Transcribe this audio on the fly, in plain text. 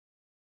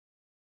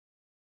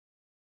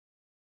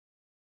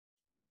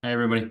Hi,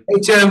 everybody.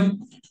 Hey,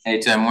 Tim. Hey,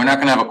 Tim. We're not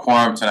going to have a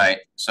quorum tonight,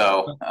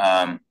 so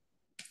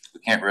we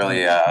can't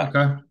really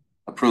Okay.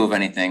 approve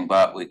anything,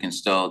 but we can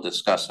still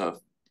discuss a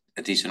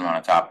decent amount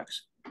of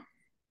topics.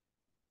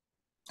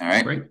 All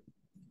right. Great.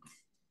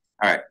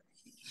 All right.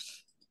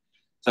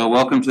 So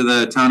welcome to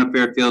the Town of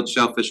Fairfield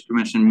Shellfish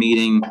Commission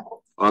meeting,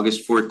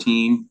 August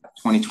 14,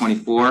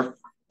 2024.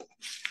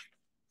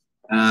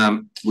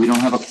 We don't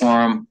have a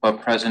quorum,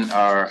 but present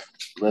are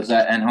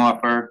Lizette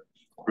Enhofer,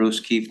 Bruce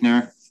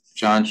Kiefner,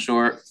 John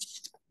Short,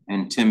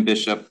 and Tim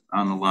Bishop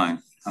on the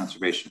line,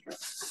 Conservation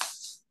Director.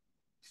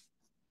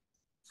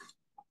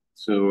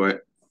 So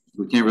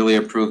we can't really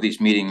approve these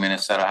meeting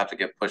minutes. That'll have to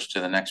get pushed to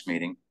the next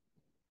meeting.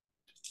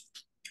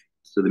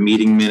 So the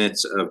meeting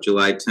minutes of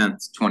July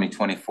 10th,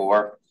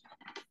 2024.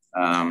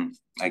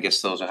 I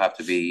guess those will have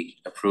to be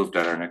approved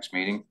at our next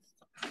meeting.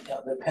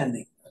 Yeah, they're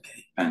pending.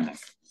 Okay. Pending.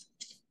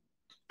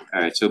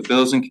 All right, so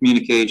bills and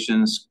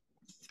communications.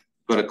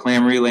 Go to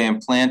clam relay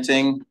and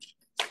planting.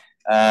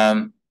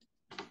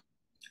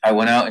 I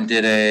went out and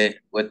did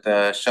with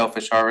the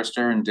shellfish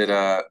harvester and did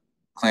a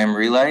clam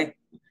relay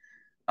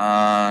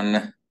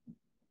on,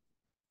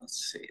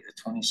 let's see, the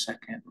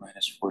 22nd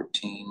minus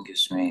 14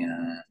 gives me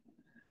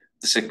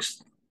the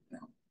 6th.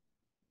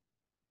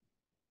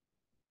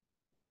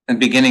 The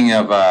beginning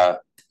of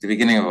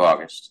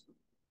August.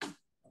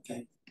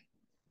 Okay.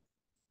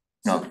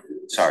 No,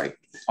 sorry.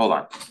 Hold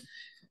on.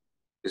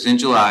 It was in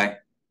July,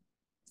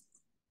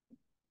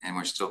 and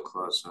we're still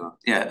close. So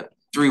yeah,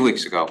 3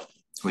 weeks ago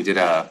we did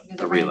a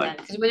relay.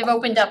 Because it would have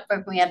opened up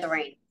if we had the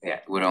rain. Yeah,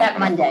 it would that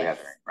Monday.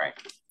 Right.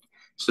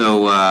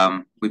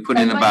 So we put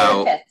in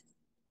about Monday the 5th.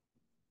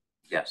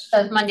 Yes. So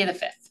it's Monday the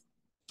 5th.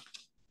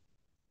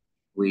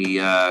 We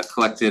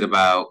collected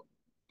about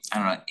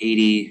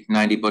 80,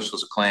 90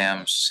 bushels of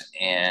clams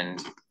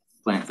and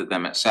planted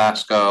them at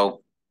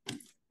Sasco.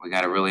 We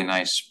got a really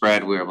nice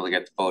spread. We were able to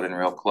get the boat in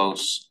real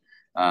close.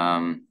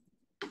 The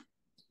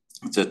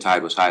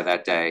tide was high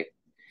that day.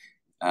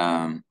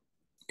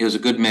 It was a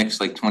good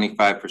mix, like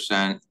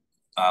 25%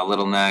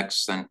 little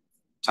necks, then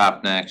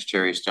top necks,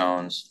 cherry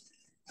stones.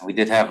 And we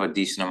did have a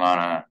decent amount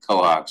of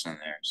cohogs in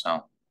there,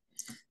 so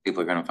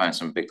people are going to find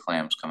some big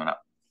clams coming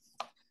up.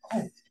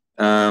 I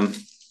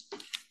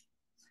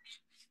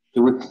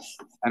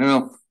don't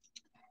know,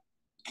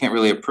 can't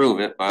really approve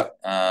it, but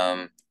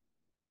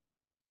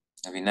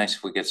it'd be nice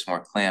if we get some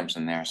more clams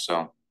in there.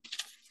 So,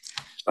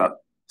 but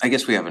I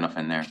guess we have enough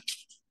in there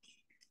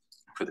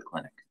for the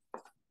clinic.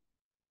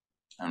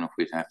 I don't know if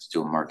we'd have to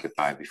do a market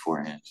buy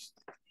beforehand.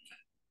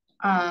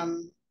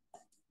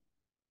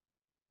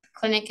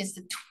 Clinic is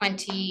the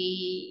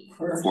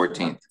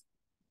 14th.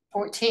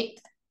 14th.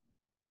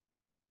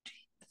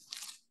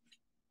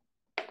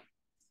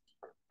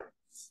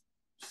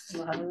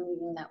 We'll have a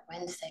meeting that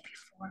Wednesday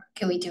before.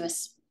 Can we do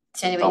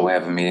Oh, we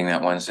have a meeting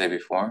that Wednesday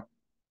before?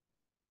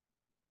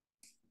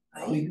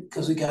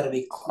 Because we got to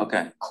be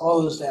okay.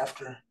 Closed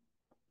after.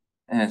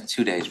 And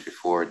 2 days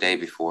before, a day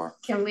before.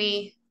 Can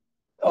we?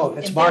 Oh,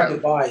 it's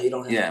market buy. You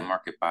don't have to.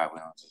 Market buy. We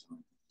don't have to.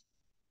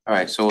 All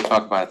right, so we'll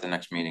talk about it at the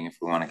next meeting if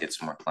we want to get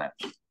some more clams.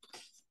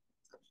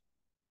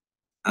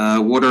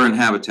 Water and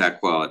habitat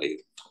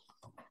quality.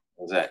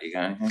 What's that? You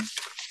got anything?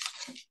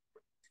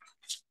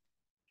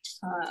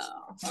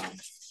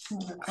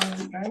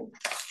 Right.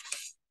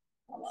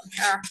 Hold on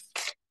here.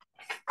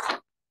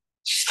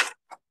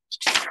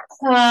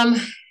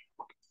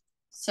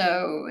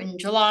 So in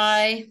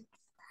July,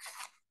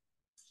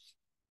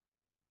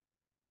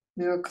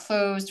 we were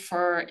closed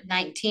for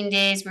 19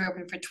 days. We were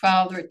open for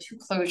 12. There were 2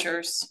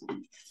 closures.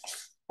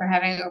 We're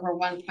having over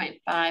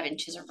 1.5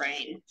 inches of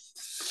rain.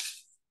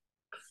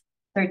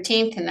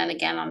 13th, and then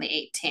again on the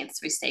 18th,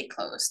 so we stayed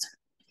closed.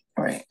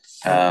 Right.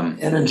 And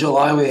in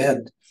July we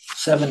had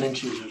 7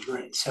 inches of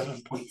rain,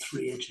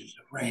 7.3 inches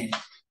of rain.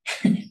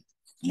 And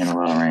a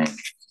lot of rain.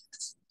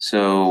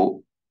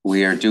 So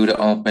we are due to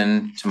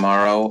open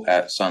tomorrow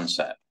at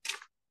sunset.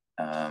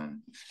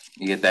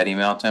 You get that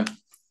email, Tim?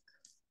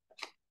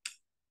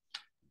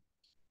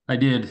 I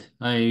did.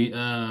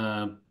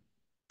 I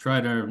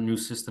tried our new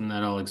system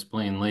that I'll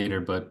explain later,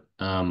 but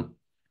I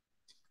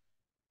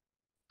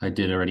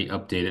did already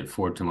update it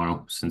for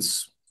tomorrow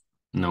since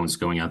no one's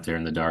going out there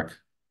in the dark.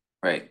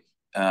 Right.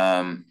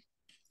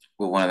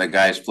 Will one of the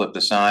guys flip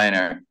the sign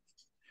or?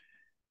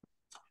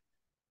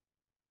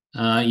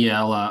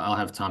 Yeah, I'll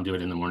have Tom do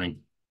it in the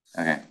morning.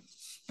 Okay,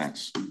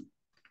 thanks.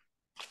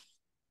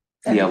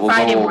 Yeah, we'll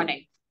Friday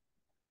morning.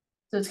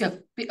 So it's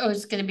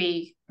gonna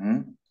be.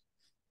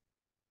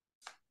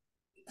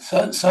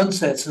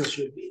 Sunsets this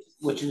should be,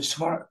 which is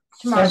tomorrow.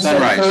 Sunrise.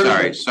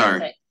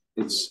 Sorry.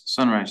 It's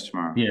sunrise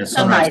tomorrow. Yeah,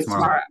 sunrise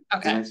tomorrow.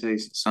 Okay. Did I say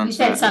sunset? You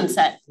said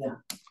sunset. Yeah.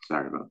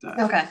 Sorry about that.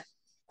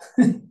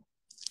 Okay.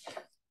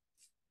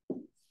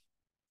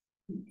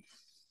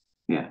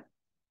 Yeah.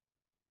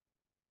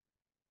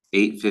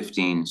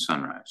 8:15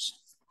 sunrise.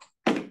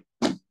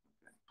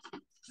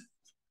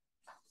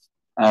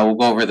 We'll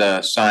go over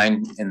the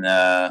sign in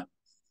the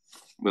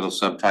little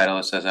subtitle.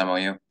 It says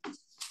MOU.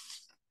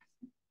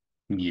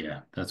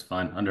 Yeah, that's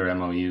fine. Under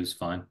MOU is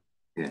fine.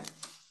 Yeah.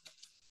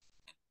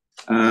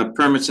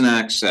 Permits and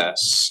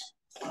access.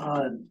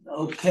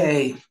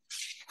 Okay,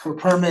 for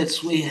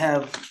permits, we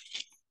have,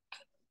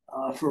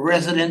 for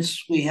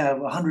residents, we have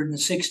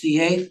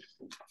 168.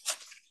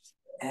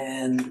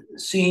 And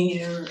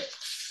senior,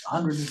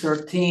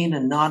 113,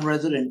 and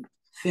non-resident,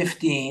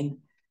 15,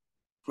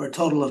 for a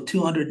total of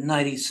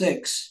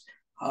 296.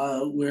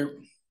 We're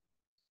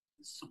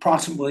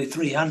approximately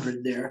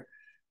 300 there.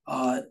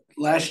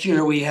 Last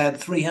year we had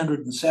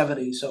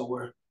 370, so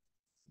we're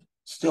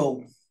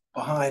still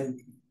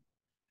behind.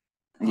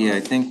 Yeah,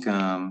 I think,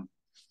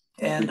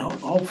 And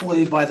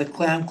hopefully by the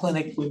clam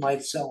clinic, we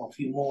might sell a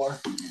few more.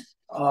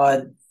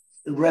 The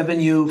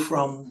revenue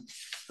from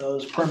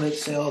those permit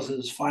sales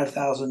is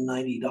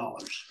 $5,090.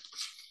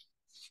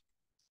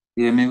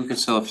 yeah, maybe we could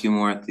sell a few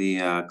more at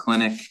the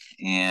clinic,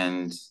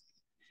 and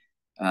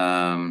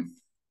I'll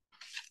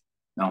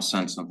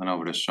send something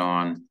over to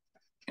Sean,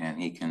 and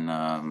he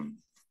can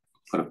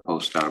put a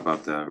post out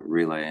about the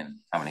relay and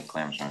how many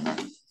clams are in there.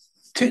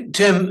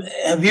 Tim,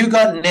 have you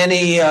gotten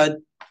any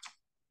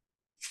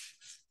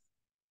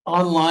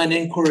online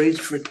inquiries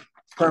for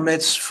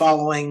permits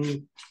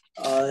following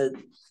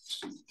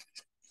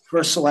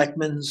First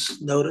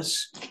Selectman's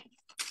notice?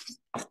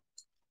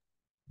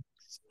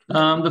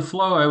 The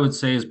flow, I would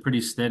say, is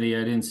pretty steady.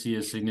 I didn't see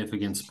a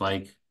significant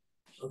spike.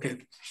 Okay.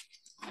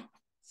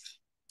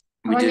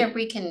 I wonder if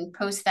we can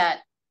post that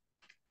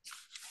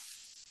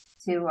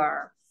to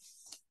our,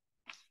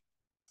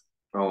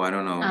 Oh, I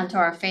don't know. onto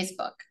our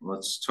Facebook.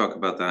 Let's talk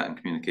about that in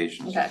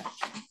communications. Okay.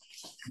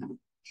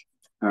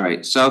 All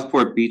right,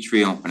 Southport Beach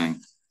reopening.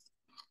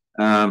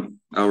 I'll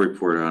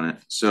report on it.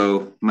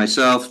 So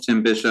myself,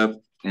 Tim Bishop,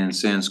 and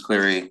Sans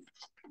Clary,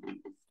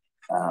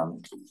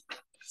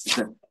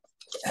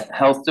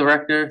 Health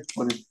Director.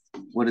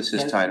 What is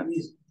his title?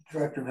 He's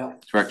Director of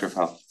Health. Director of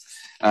Health.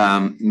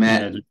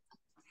 Met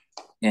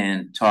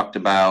and talked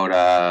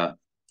about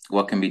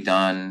what can be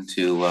done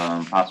to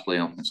possibly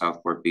open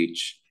Southport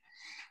Beach.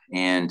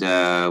 And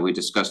we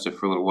discussed it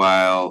for a little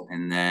while,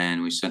 and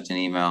then we sent an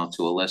email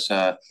to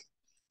Alyssa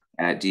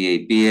at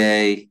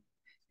DABA,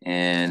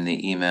 and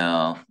the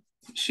email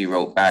she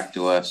wrote back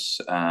to us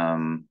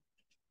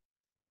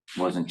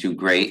wasn't too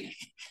great.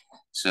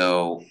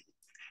 So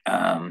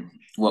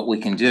what we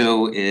can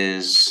do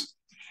is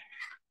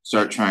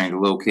start trying to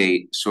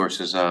locate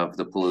sources of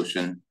the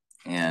pollution,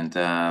 and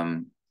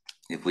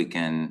if we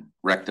can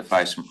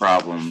rectify some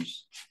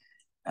problems,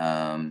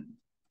 Department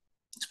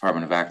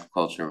of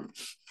Agriculture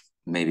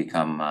may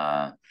become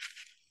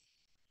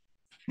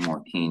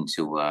more keen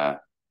to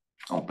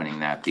opening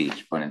that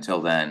beach. But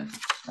until then,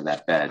 or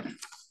that bed,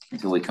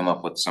 until we come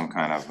up with some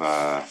kind of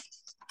I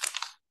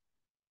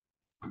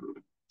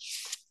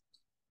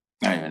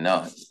don't even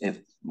know if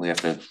we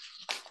have to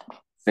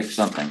fix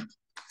something.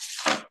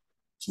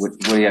 What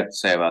do you have to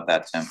say about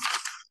that, Tim?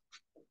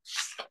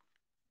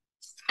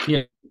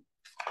 Yeah,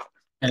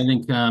 I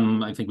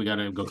think we got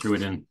to go through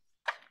it, and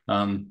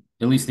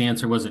at least the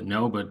answer wasn't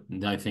no, but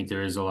I think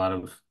there is a lot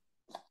of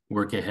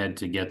work ahead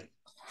to get,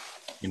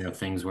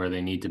 things where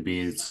they need to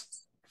be to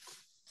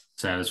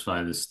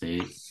satisfy the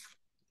state.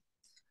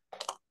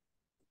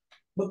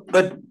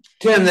 But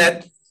Tim,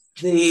 that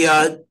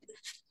the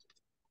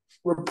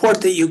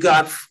report that you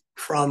got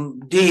from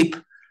Deep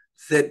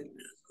that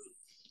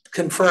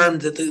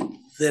confirmed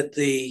that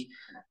the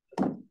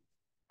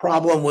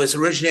problem was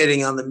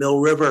originating on the Mill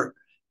River,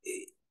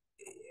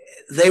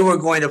 they were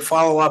going to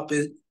follow up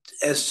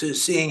as to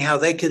seeing how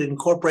they could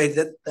incorporate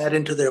that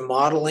into their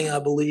modeling, I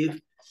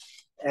believe.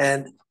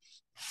 And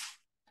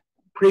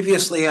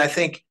previously, I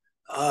think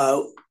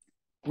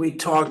we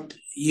talked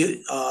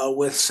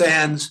with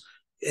Sands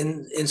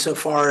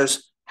insofar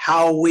as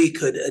how we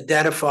could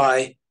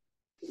identify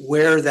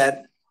where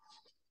that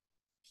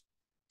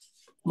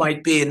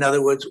might be. In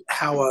other words,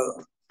 how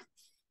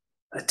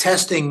a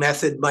testing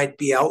method might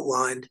be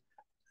outlined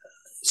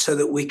so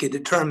that we could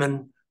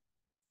determine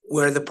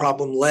where the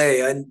problem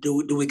lay. And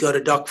do we go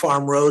to Duck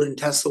Farm Road and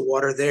test the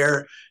water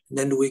there? And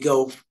then do we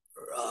go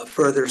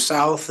further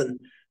south and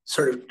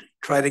sort of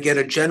try to get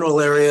a general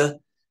area,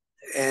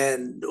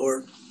 and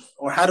or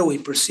how do we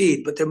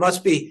proceed? But there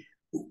must be,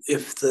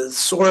 if the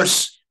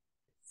source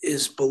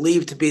is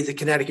believed to be the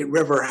Connecticut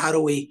River, how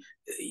do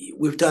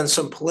we've done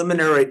some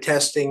preliminary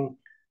testing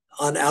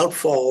on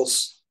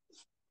outfalls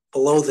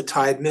below the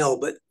tide mill,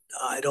 but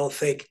I don't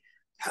think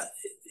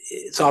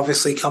it's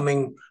obviously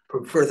coming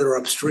from further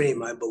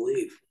upstream, I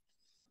believe.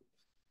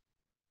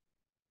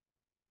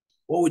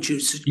 What would you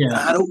suggest?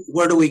 Yeah.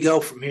 Where do we go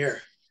from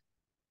here?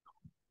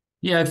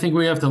 Yeah, I think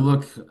we have to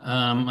look.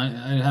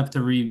 I have to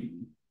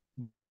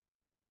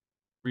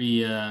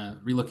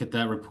relook at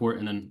that report,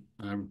 and then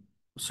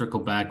circle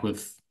back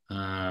with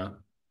the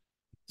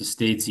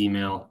state's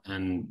email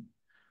and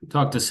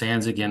talk to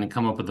Sands again and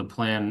come up with a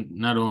plan,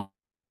 not only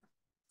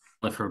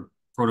for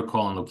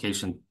protocol and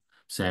location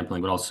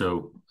sampling, but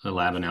also a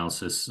lab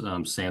analysis.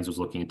 Sands was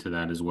looking into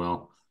that as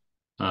well,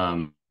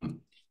 to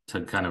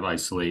kind of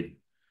isolate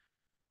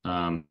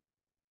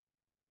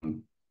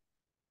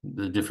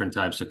the different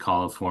types of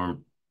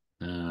coliform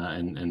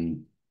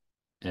and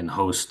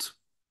host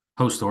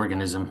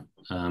organism.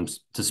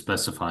 to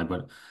specify,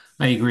 but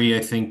I agree.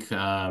 I think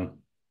the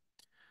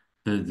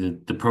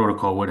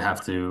protocol would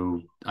have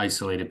to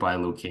isolate it by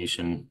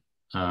location,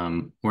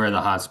 where are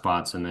the hot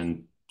spots, and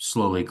then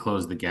slowly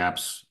close the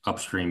gaps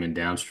upstream and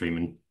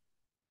downstream,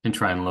 and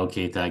try and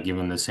locate that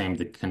given the same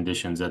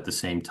conditions at the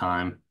same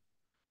time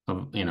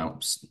of,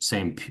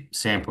 same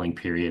sampling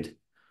period,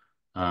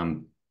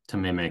 to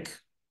mimic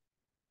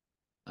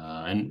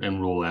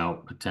and rule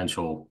out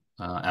potential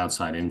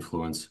outside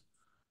influence.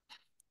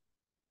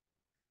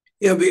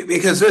 Yeah,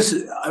 because this,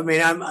 I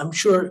mean, I'm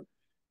sure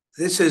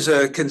this is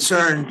a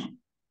concern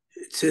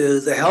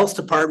to the health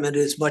department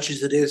as much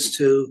as it is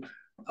to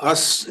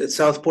us at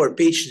Southport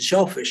Beach and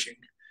shell fishing.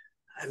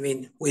 I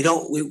mean, we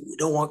don't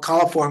want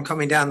coliform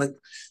coming down the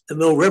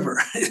Mill River,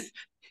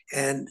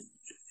 and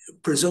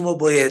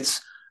presumably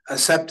it's a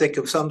septic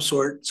of some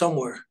sort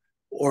somewhere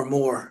or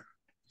more.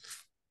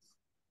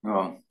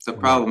 Well, the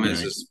problem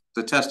is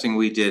the testing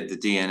we did, the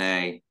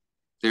DNA,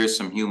 there's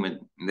some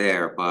human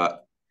there,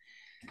 but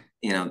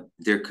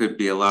there could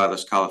be a lot of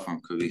this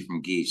coliform could be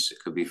from geese, it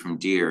could be from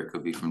deer, it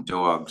could be from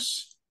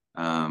dogs.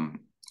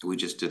 We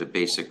just did a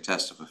basic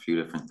test of a few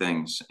different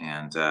things,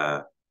 and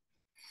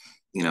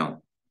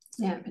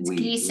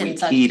we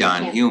keyed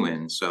on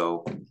humans.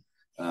 So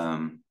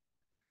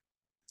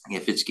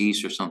if it's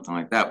geese or something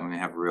like that, we may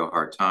have a real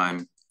hard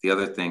time. The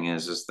other thing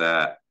is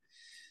that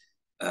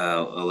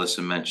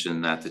Alyssa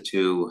mentioned that the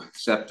two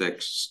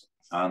septics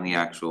on the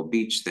actual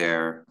beach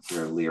there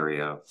were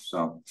Lyria.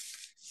 So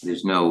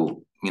there's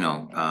no,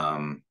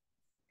 no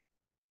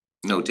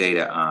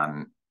data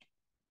on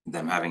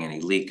them having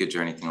any leakage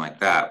or anything like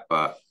that,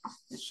 but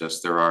it's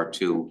just there are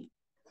two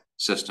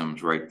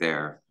systems right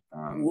there.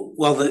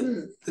 Well,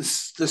 the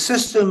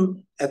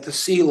system at the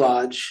Sea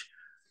Lodge,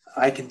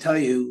 I can tell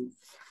you,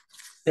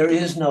 there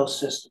is no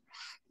system.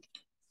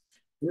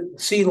 The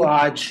Sea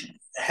Lodge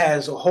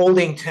has a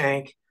holding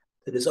tank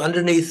that is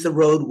underneath the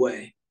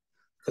roadway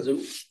because it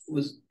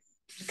was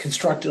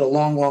constructed a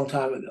long, long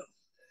time ago.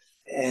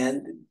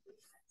 And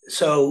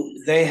so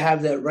they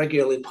have that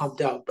regularly pumped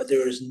out, but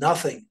there is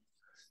nothing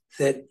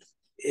that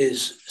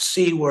is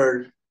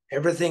seaward.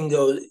 Everything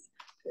goes,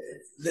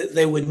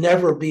 they would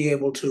never be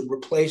able to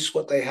replace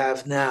what they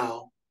have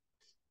now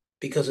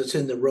because it's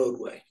in the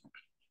roadway.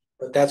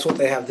 But that's what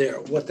they have there.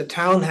 What the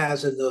town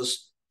has in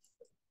those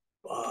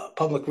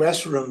public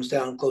restrooms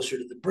down closer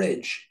to the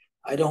bridge,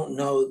 I don't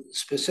know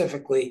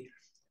specifically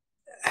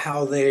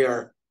how they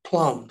are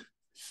plumbed,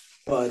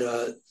 but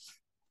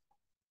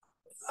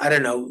I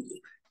don't know.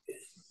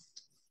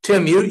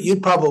 Tim,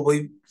 you'd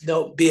probably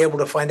be able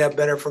to find out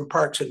better from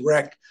Parks and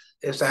Rec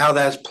as to how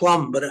that's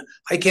plumbed, but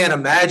I can't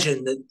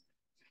imagine that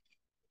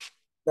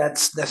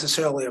that's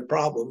necessarily a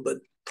problem, but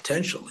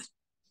potentially.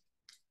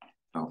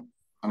 Oh,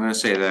 I'm going to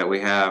say that we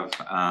have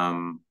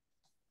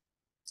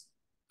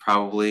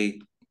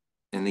probably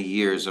in the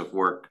years of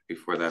work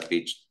before that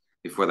beach,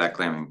 before that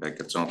clamming bed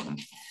gets open.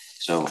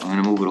 So I'm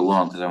going to move it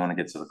along because I want to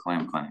get to the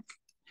clam clinic.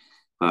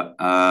 But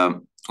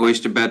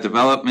oyster bed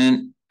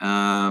development,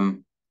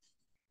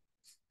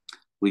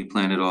 we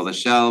planted all the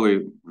shell.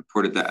 We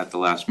reported that at the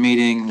last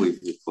meeting. We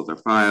pulled our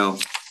file.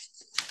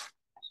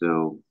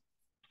 So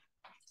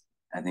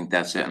I think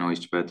that's it on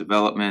oyster bed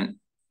development.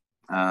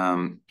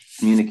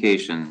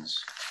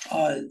 Communications.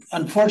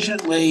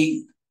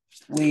 Unfortunately,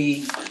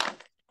 we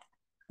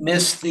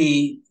missed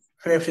the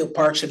Fairfield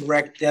Parks and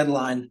Rec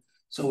deadline,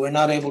 so we're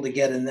not able to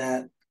get in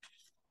that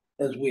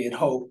as we had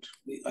hoped.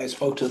 I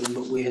spoke to them,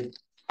 but we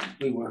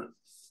were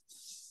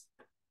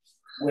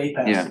way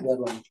past the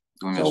deadline.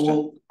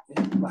 So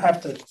we'll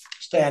have to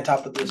stay on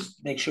top of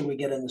this, make sure we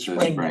get in the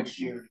spring next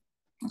year.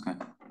 Okay.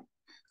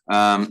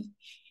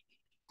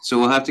 So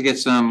we'll have to get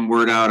some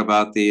word out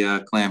about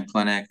the clam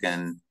clinic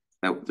and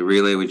the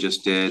relay we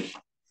just did.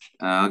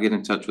 I'll get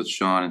in touch with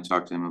Sean and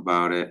talk to him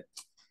about it.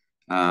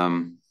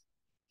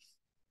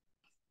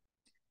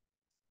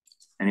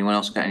 Anyone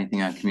else got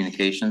anything on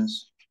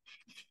communications?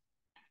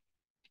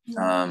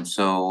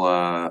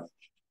 So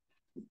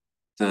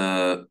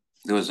there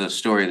was a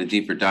story, the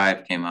deeper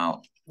dive came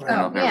out. I don't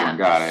know if everyone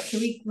got it. Can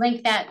we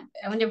link that?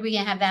 I wonder if we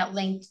can have that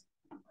linked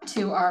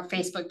to our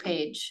Facebook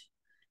page.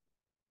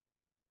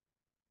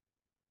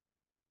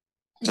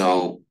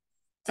 So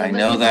I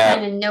know that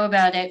and know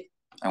about it.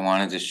 I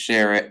wanted to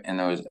share it,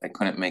 and I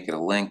couldn't make it a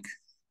link,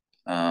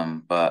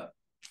 but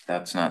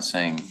that's not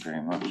saying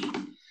very much.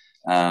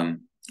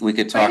 We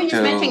could talk to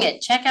just mentioning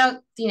it. Check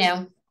out,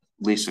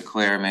 Lisa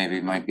Claire maybe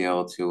might be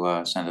able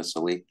to send us a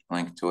link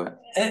to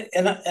it.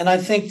 And I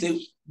think that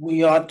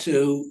we ought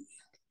to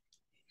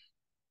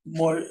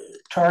more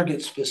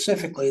target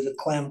specifically the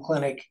clam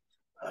clinic.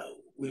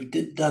 We've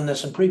done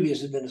this in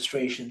previous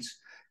administrations,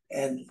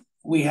 and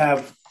we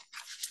have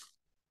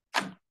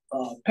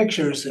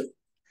pictures that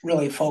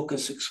really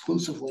focus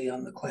exclusively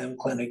on the clam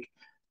clinic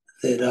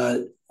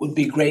that would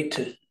be great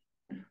to,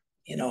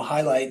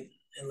 highlight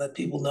and let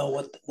people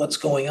know what's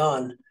going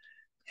on.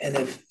 And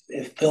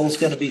if Bill's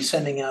going to be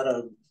sending out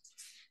a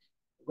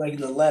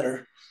regular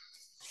letter,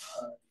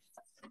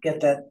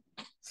 get that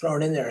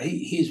thrown in there.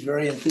 He's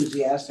very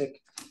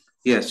enthusiastic.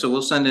 Yeah, so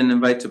we'll send an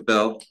invite to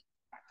Bill.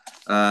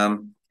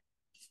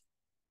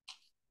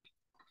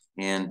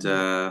 And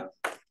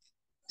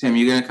Tim,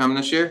 you gonna come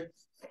this year?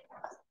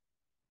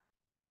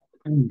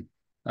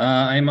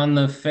 I'm on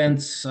the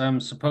fence. I'm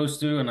supposed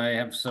to, and I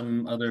have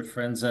some other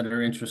friends that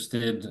are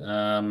interested.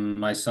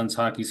 My son's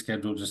hockey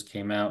schedule just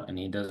came out, and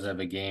he does have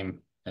a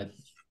game at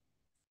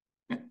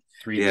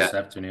 3 this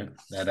afternoon.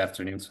 So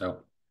I'm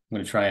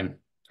gonna try and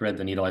thread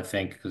the needle. I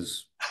think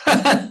because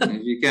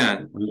if you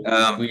can.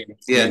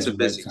 Yeah, it's a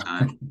busy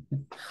time.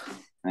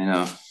 I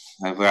know.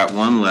 I've got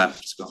one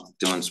left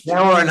doing sports.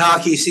 Now we're in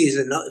hockey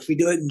season. If we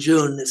do it in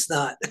June, it's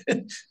not.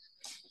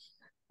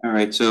 All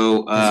right,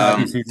 so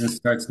hockey season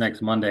starts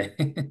next Monday.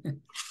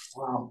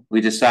 Wow. We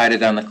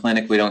decided on the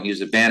clinic we don't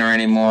use a banner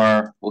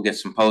anymore. We'll get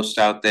some posts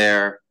out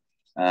there.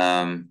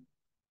 All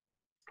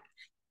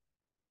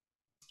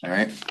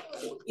right.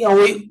 You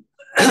know,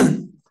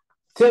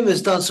 Tim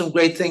has done some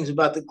great things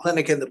about the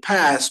clinic in the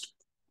past.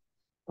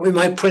 We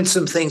might print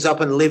some things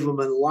up and leave them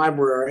in the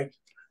library.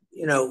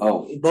 You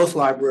know, in both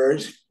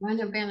libraries.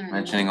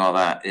 Mentioning all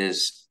that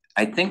is,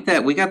 I think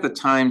that we got the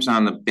times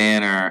on the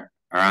banner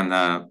or on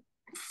the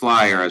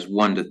flyer as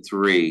 1 to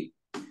 3.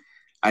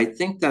 I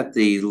think that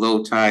the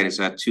low tide is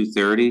at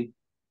 2:30,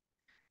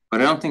 but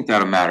I don't think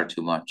that'll matter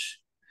too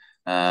much.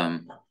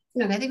 No,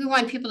 I think we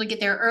want people to get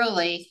there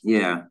early.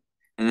 Yeah,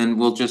 and then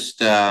we'll just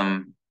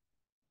the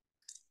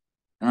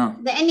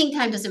ending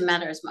time doesn't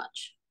matter as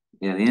much.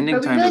 Yeah, the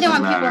ending time doesn't matter. But we really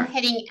don't want people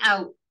heading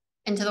out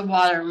into the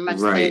water much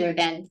later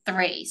than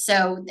 3.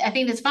 So I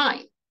think that's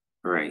fine.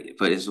 Right,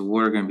 but is the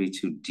water going to be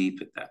too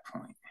deep at that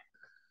point?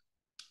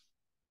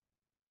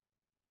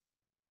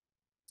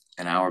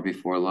 An hour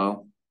before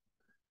low?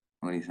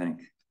 What do you think?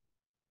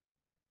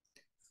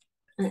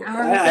 An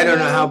hour I don't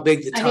know how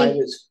big the tide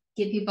is.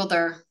 Give people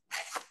their.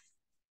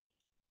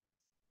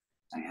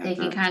 They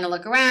can kind of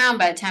look around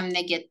by the time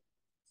they get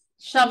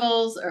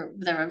shovels or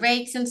their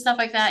rakes and stuff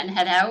like that and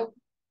head out.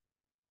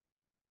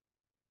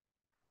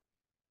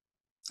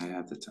 I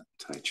have the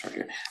tide chart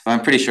here. Well,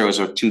 I'm pretty sure it was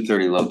a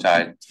 2:30 low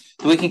tide.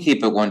 So we can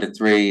keep it 1 to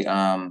 3.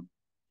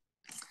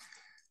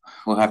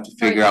 We'll have to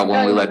figure out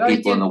when we let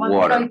people in the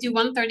water. Do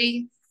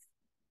 1:30.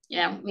 You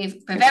know, if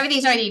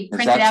everything's already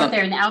printed out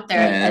there and out there.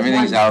 Yeah,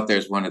 everything's out there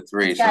is 1 to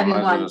 3, so we might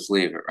as well just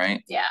leave it,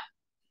 right? Yeah.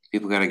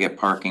 People got to get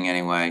parking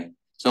anyway.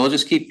 So we'll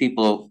just keep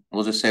people,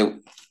 we'll just say,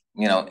 you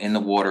know, in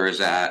the water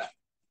is at,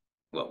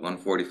 what,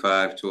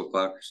 1:45, 2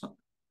 o'clock or something?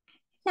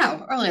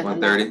 No, earlier than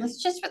that.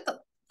 Let's just,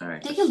 all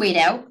right. They can wait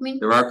out. I mean,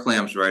 there are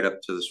clams right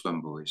up to the swim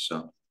buoys,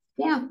 so.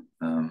 Yeah.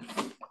 All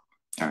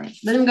right.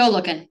 Let them go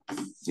looking.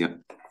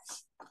 Yep.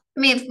 I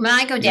mean, when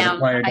I go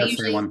down, I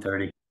usually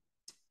 1:30.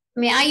 I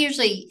mean, I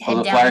usually head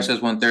down. The flyer says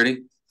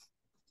 1:30?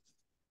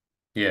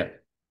 Yeah.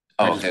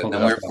 Oh, okay, then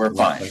we're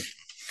fine.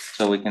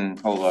 So we can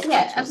hold up.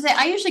 Yeah, I was saying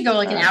I usually go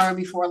like an hour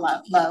before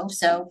low,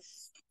 so.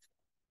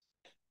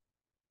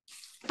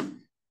 All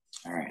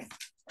right.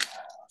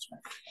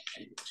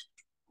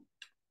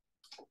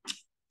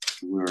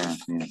 We're on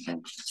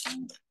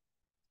communication.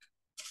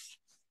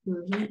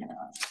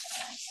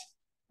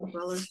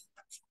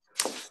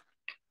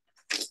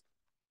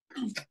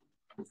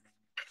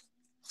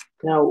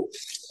 Now,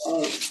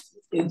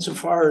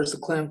 insofar as the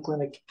clam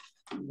clinic,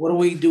 what are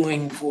we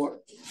doing for?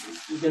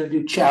 We're going to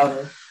do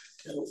chowder.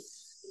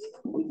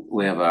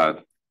 We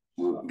have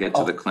we'll get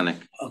to the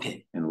clinic.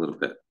 Okay. In a little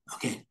bit.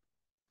 Okay.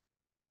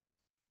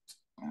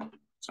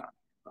 Sorry.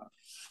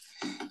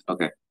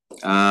 Okay.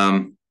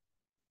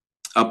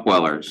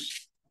 Upwellers.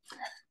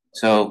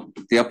 So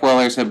the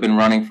upwellers have been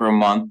running for a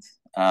month.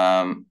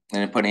 I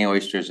didn't put any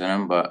oysters in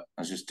them, but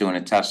I was just doing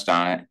a test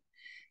on it.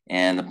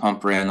 And the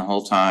pump ran the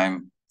whole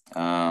time.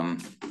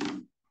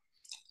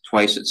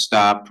 Twice it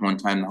stopped. One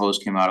time the hose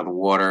came out of the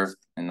water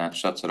and that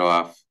shuts it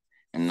off.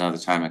 And another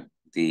time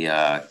the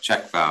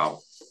check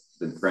valve,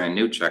 the brand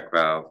new check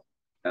valve,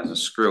 has a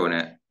screw in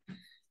it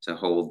to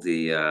hold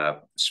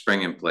the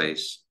spring in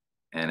place,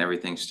 and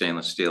everything's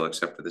stainless steel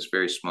except for this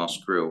very small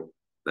screw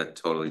that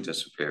totally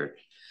disappeared.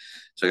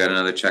 So I got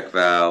another check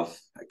valve.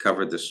 I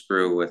covered the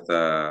screw with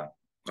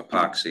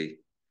epoxy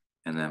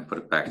and then put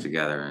it back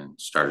together and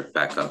started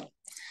back up.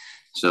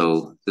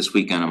 So this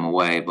weekend I'm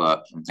away,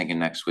 but I'm thinking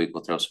next week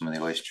we'll throw some of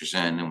the oysters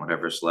in, and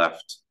whatever's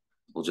left,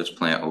 we'll just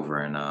plant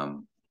over in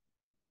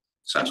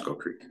Sasko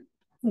Creek.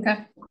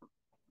 Okay.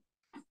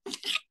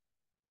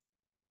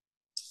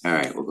 All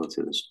right, we'll go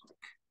through this quick.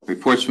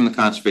 Reports from the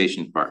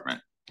Conservation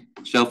Department.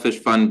 Shellfish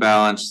fund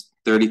balance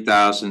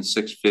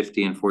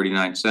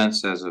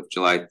 $30,650.49 as of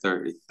July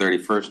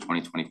 31st,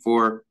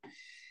 2024.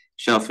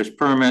 Shellfish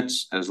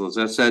permits, as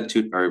Lizette said,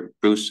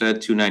 Bruce said,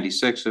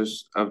 296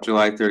 as of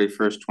July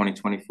 31st,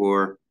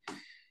 2024.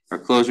 Our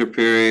closure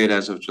period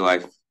as of July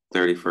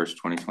 31st,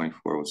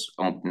 2024 was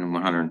open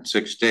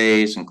 106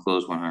 days and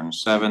closed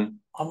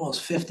 107.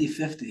 Almost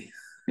 50-50.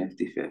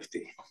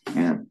 50-50,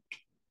 yeah.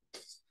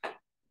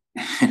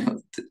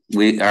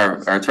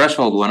 Our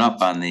threshold went up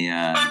on the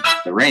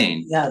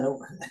rain. Yeah, no.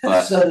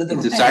 But so did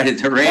it decided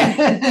to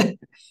rain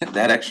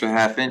that extra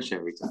 ½ inch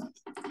every time.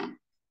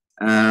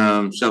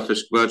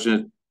 Shellfish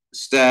budget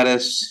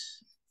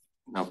status,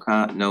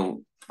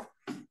 no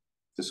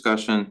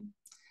discussion.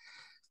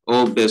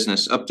 old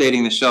business,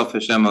 updating the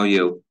Shellfish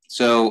MOU.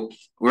 So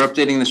we're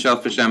updating the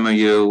Shellfish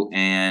MOU,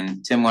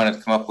 and Tim wanted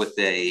to come up with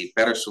a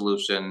better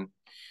solution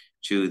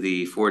to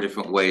the 4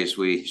 different ways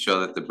we show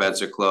that the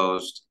beds are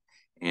closed.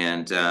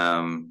 And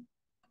a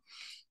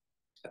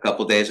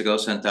couple days ago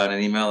sent out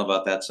an email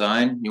about that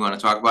sign. You want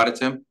to talk about it,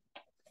 Tim?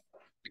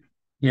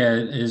 Yeah,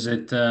 is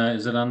it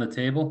on the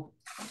table?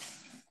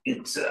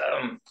 It's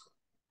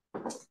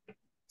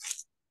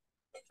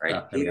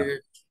right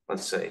here.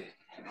 Let's see.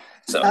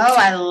 So Oh,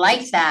 I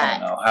like I that.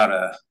 don't know how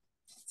to.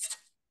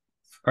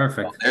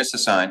 Perfect. Oh, there's the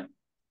sign.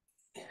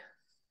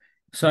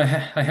 So I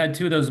had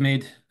 2 of those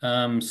made,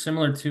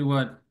 similar to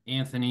what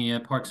Anthony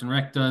at Parks and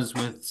Rec does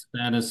with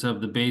status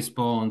of the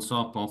baseball and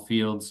softball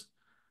fields,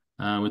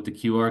 with the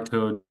QR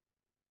code.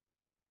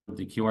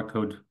 The QR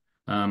code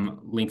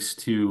links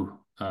to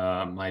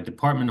my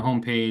department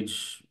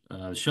homepage,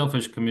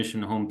 Shellfish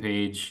Commission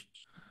homepage,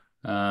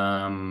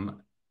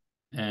 and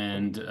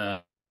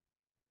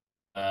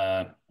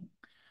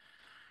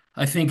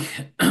I think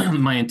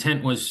my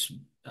intent was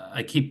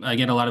I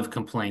get a lot of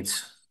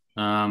complaints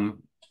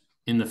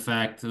in the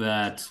fact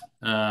that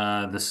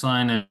the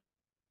sign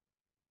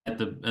at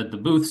the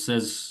booth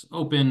says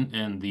open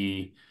and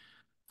the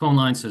phone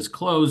line says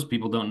closed.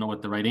 People don't know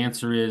what the right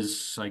answer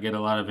is. I get a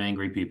lot of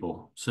angry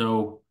people.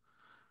 So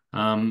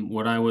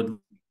what I would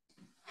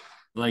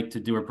like to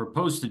do or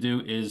propose to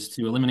do is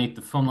to eliminate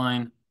the phone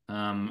line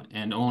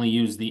and only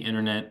use the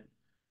internet,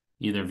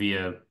 either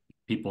via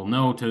people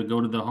know to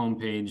go to the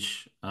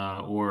homepage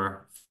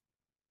or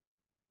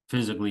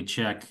physically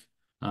check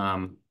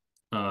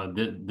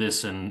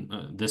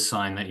this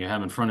sign that you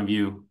have in front of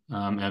you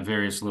at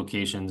various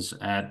locations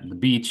at the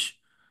beach.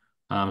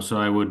 So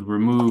I would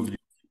remove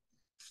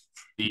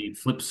the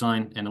flip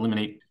sign and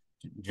eliminate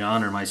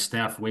John or my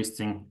staff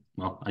wasting,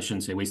 well, I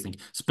shouldn't say wasting,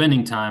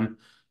 spending time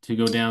to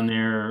go down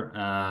there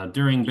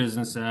during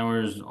business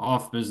hours,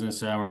 off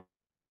business hours,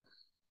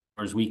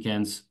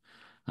 weekends,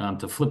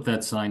 to flip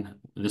that sign.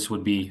 This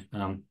would be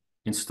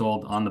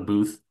installed on the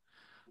booth.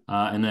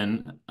 And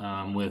then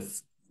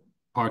with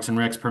Parks and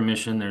Rec's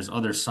permission, there's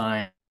other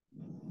signs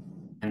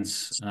in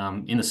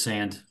the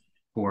sand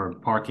for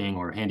parking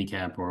or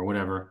handicap or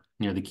whatever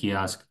near the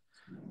kiosk.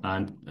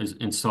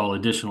 Install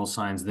additional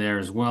signs there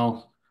as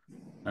well,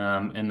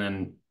 and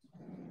then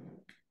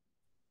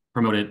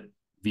promote it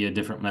via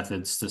different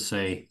methods to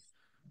say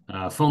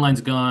phone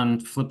line's gone,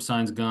 flip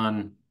sign's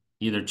gone.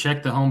 Either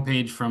check the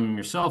homepage from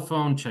your cell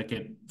phone, check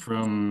it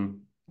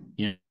from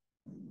you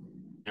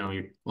know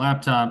your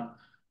laptop,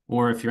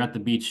 or if you're at the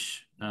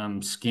beach,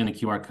 scan a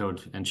QR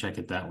code and check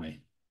it that way.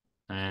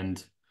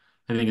 And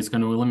I think it's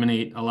going to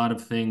eliminate a lot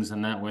of things,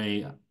 and that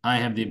way I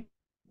have the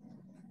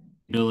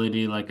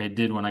ability, like I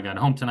did when I got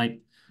home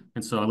tonight,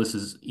 and so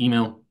Alyssa's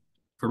email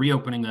for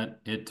reopening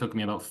that it took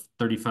me about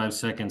 35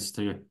 seconds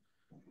to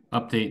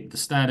update the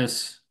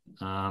status.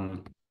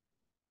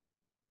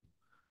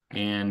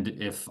 And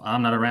if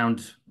I'm not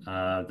around,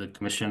 the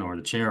commission or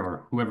the chair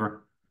or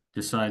whoever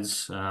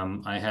decides,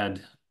 I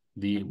had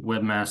the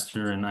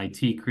webmaster and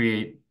IT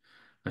create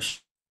a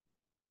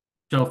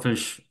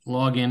Shellfish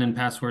login and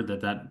password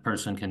that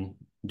person can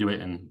do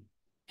it, and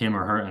him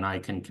or her and I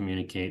can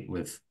communicate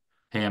with,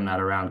 hey, I'm not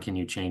around, can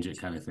you change it,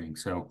 kind of thing.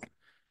 So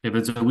if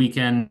it's a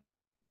weekend,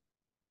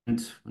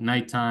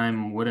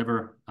 nighttime,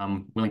 whatever,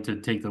 I'm willing to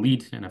take the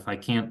lead. And if I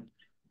can't,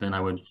 then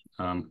I would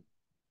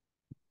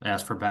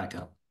ask for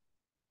backup.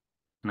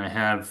 And I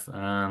have,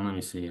 let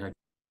me see, I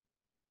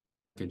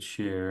could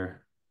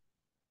share,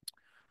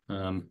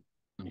 let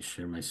me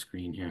share my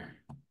screen here.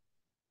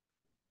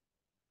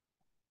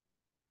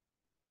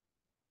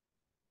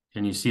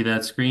 Can you see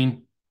that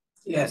screen?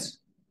 Yes.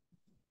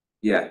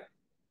 Yeah.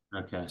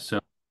 Okay, so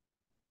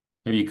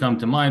if you come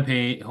to my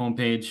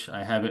homepage,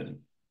 I have it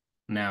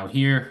now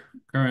here.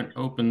 Current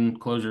open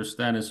closure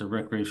status of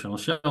recreational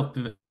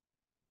shellfish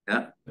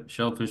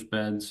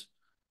beds,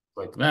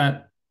 like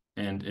that,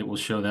 and it will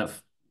show that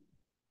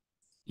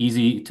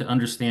easy to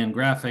understand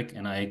graphic,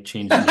 and I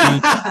changed the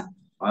date.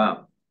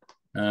 Wow.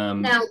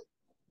 Now,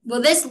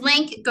 will this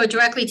link go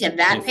directly to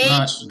that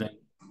page? Not,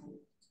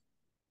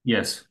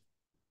 yes.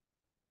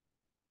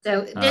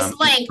 So this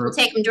link will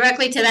take them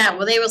directly to that.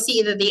 Well, they will see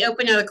either the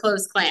open or the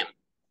closed clam.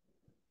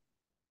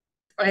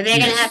 Or are they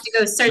going to have to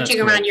go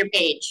searching around your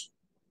page?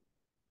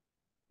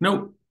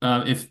 Nope.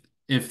 If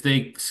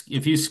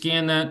you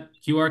scan that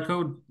QR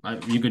code,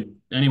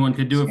 anyone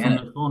could do it from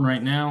the phone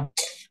right now.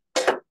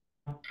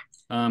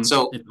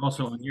 So it's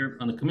also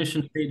on the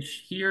commission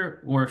page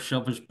here, or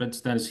Shellfish bed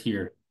status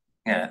here.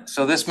 Yeah.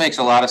 So this makes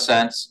a lot of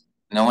sense.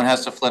 No one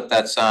has to flip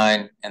that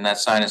sign, and that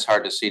sign is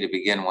hard to see to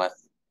begin with.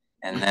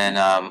 And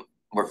then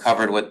we're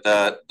covered with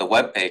the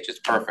web page. It's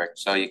perfect.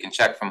 So you can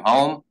check from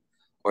home,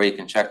 or you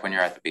can check when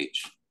you're at the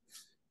beach.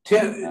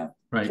 Tim,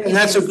 right. And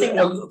that's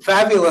a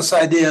fabulous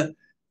idea.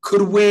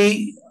 Could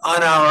we,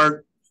 on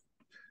our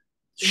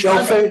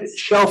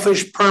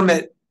shellfish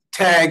permit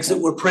tags that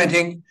we're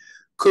printing,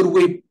 could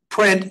we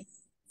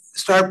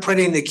start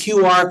printing the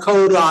QR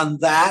code on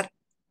that?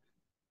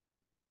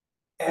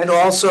 And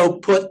also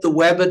put the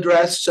web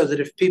address so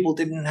that if people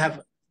didn't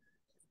have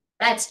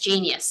That's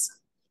genius.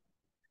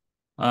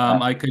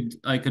 I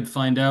could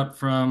find out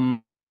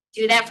from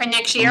Do that for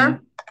next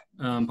year.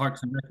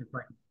 Parks and Rec if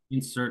I can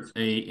insert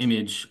a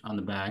image on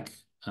the back.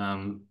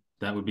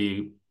 That would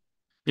be,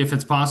 if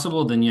it's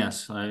possible, then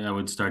yes, I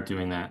would start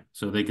doing that.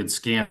 So they could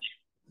scan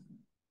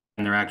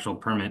their actual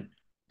permit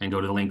and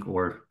go to the link,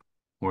 or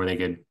they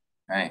could.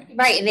 Right.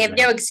 Right, and they have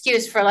no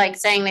excuse for like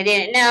saying they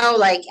didn't know.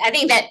 Like, I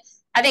think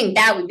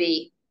that would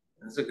be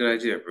That's a good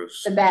idea,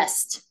 Bruce. the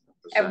best.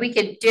 If we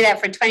could do that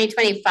for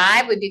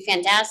 2025, would be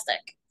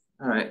fantastic.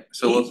 All right,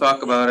 so we'll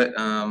talk about it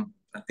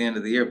at the end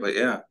of the year, but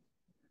yeah.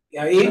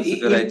 Yeah, That's a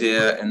good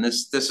idea, and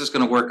this is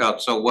gonna work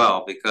out so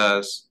well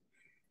because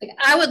Like,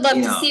 I would love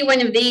to see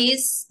one of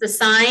these, the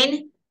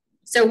sign.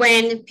 So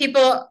when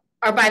people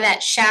are by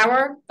that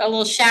shower, the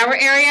little shower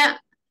area,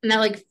 and they're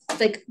like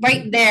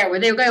right there where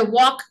they're gonna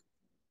walk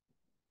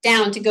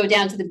down to go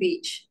down to the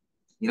beach.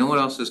 you know what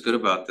else is good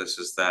about this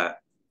is that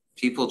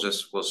people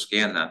just will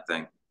scan that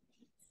thing,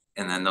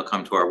 and then they'll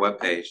come to our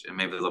webpage and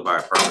maybe they'll buy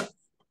a permit.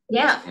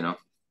 Yeah. You know.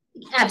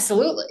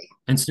 Absolutely.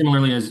 And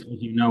similarly, as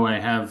you know, I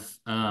have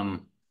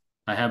a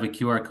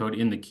QR code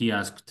in the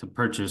kiosk to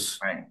purchase.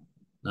 Right.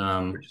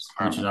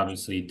 Which is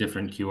obviously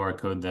different QR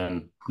code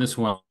than this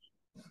one.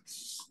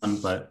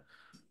 But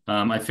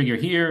I figure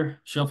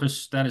here, Shellfish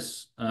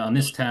status on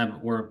this tab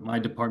or my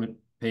department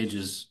page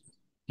is,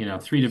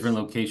 3 different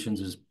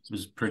locations is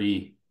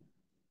pretty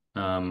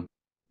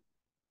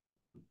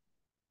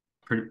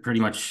pretty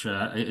much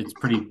it's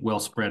pretty well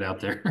spread out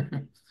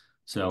there.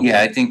 So yeah,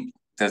 I think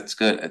that's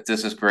good.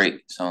 This is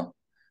great. So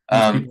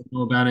people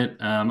know about it.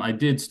 I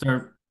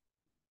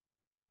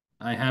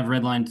have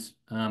redlined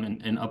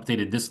and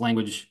updated this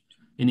language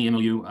in the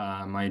MOU.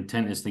 My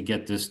intent is to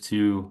get this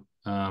to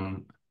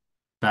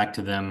back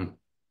to them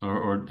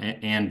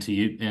and to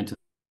you and to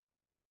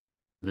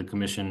the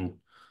commission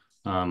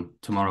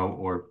tomorrow,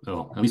 or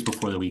at least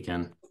before the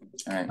weekend.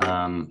 All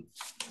right.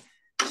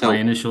 So my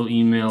initial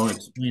email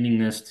explaining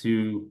this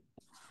to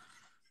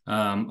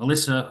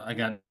Alyssa, I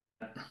got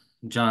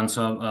John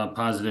saw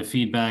positive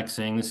feedback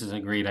saying this is a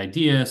great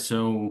idea.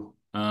 So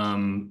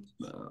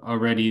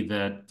already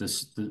that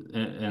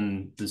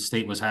and the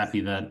state was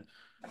happy that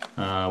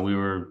we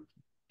were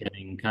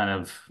getting kind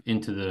of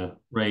into the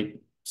right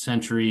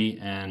century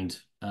and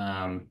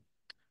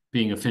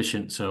being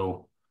efficient.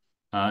 So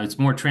it's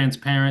more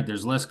transparent.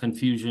 There's less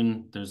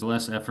confusion. There's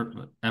less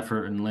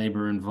effort and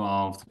labor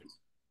involved,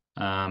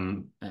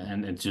 and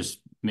it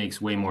just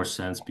makes way more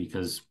sense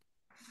because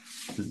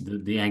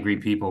the angry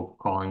people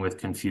calling with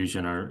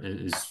confusion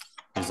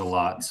is a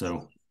lot.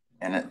 So.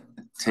 And it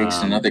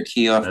takes another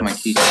key off my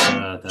key.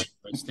 That's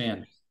where I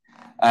stand.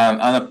 On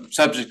the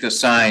subject of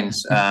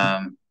signs,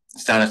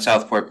 it's down at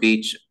Southport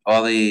Beach.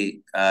 All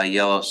the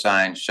yellow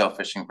signs,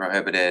 shellfishing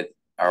prohibited,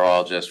 are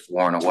all just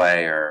worn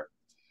away or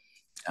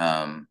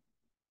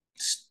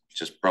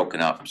just broken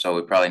up. So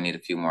we probably need a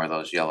few more of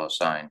those yellow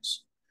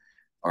signs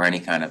or any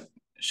kind of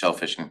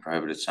shellfishing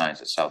prohibited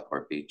signs at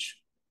Southport Beach.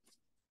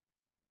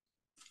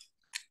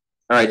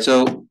 All right,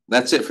 so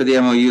that's it for the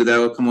MOU. That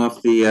will come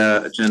off the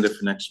agenda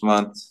for next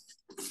month.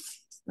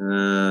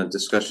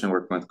 Discussion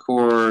working with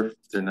Core,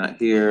 they're not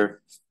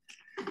here.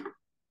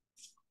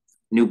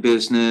 New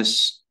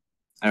business.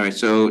 All right,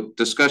 so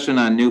discussion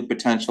on new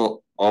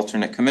potential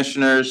alternate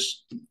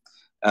commissioners.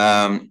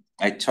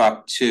 I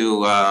talked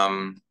to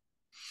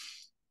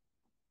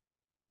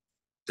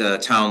the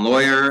town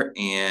lawyer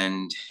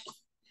and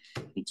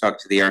he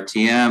talked to the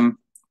RTM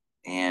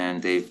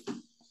and they've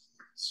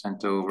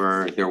sent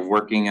over, they're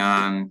working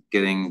on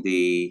getting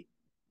the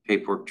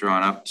paperwork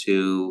drawn up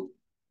to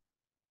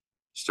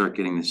start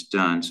getting this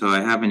done. So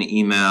I have an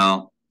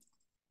email.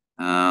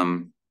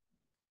 Try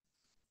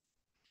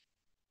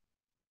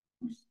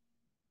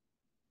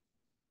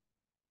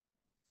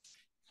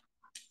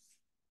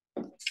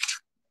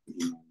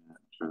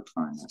to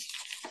find it.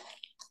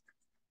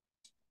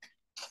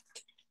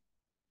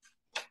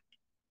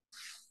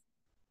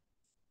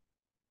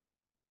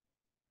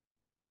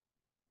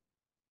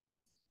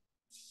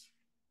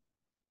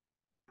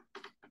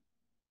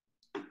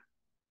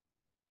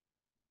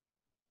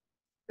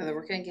 Are they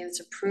working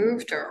against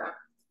approved or?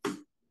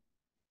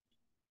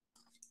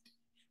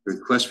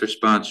 Request for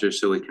sponsors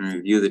so we can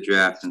review the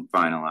draft and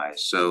finalize.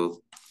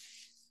 So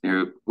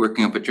they're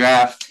working up a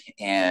draft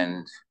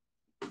and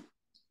I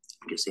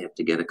guess they have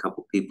to get a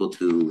couple people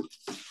to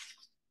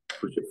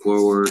push it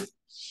forward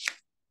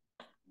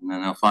and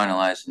then they'll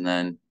finalize and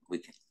then we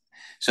can.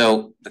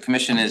 So the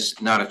commission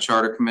is not a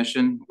charter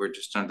commission. We're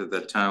just under the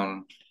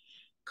town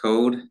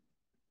code.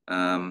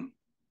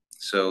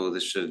 So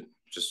this should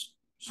just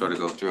sort of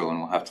go through and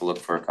we'll have to look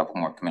for a couple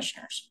more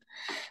commissioners.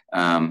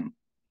 And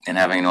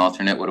having an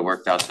alternate would have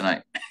worked out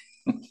tonight.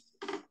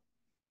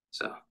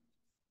 So,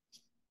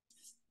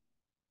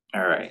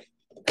 all right.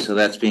 So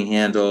that's being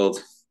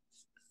handled.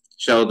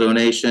 Shell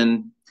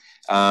donation.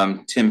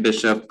 Tim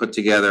Bishop put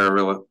together a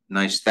real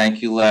nice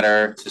thank you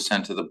letter to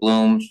send to the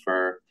Blooms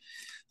for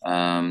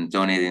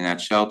donating that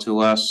shell to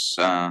us.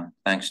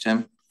 Thanks,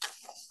 Tim.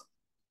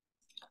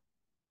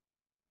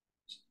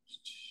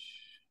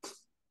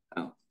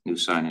 Oh, new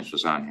signage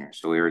was on here,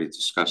 so we already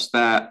discussed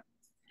that.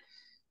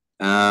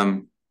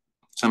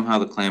 Somehow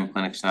the clam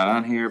clinic's not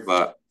on here,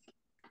 but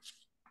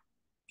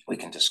we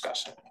can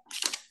discuss it.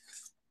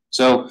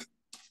 So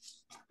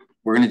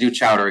we're gonna do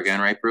chowder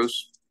again, right,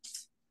 Bruce?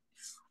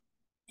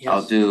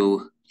 Yes.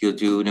 You'll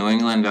do New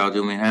England, I'll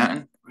do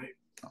Manhattan. Right.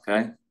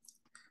 Okay.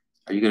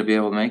 Are you gonna be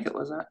able to make it,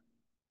 Lizette?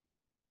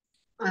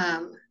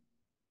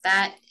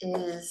 That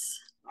is.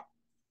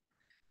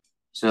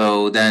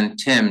 So then,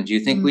 Tim, do you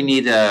think we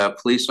need a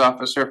police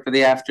officer for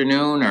the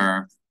afternoon,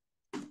 or?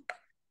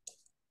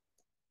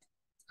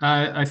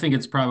 I think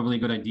it's probably a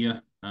good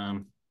idea.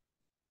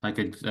 I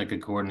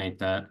could coordinate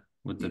that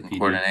with the PD.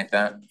 Coordinate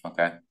that?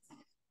 Okay.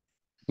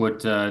 What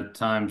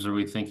times are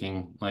we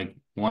thinking? Like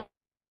 1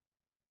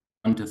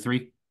 to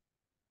 3?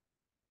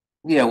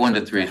 Yeah, 1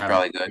 to 3 is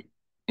probably good.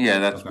 Yeah,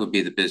 that would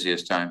be the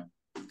busiest time.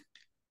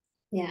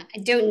 Yeah, I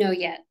don't know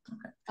yet.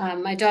 Okay.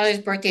 My daughter's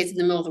birthday is in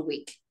the middle of the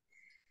week,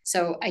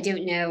 so I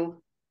don't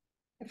know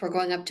if we're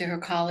going up to her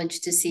college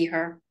to see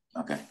her.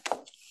 Okay.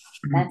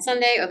 That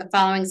Sunday or the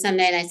following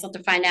Sunday, and I still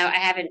have to find out. I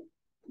haven't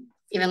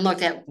even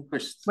looked at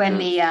when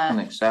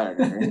the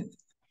Saturday, right?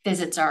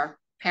 visits are,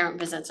 parent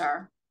visits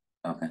are.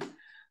 Okay.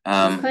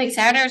 Clinic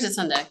Saturday or is it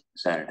Sunday?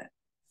 Saturday.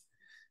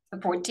 The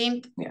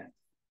 14th? Yeah.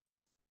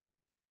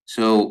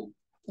 So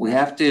we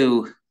have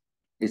to,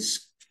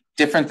 it's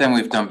different than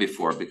we've done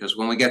before, because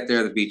when we get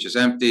there, the beach is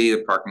empty,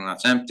 the parking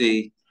lot's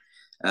empty.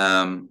 So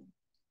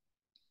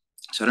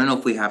I don't know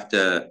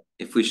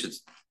if we should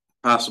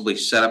possibly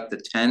set up the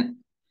tent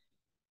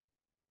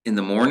in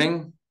the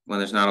morning when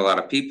there's not a lot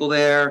of people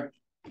there,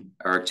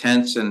 or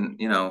tents and,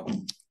 you know,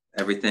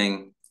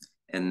 everything.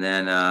 And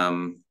then, I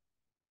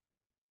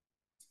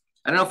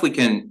don't know if we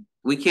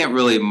can't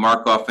really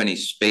mark off any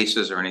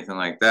spaces or anything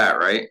like that,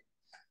 right?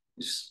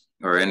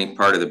 Or any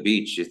part of the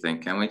beach, you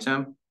think, can we,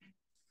 Tim?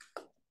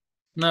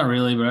 Not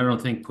really, but I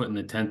don't think putting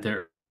the tent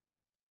there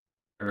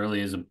early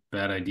is a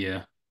bad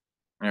idea.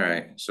 All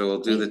right, so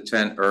we'll do the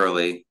tent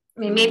early.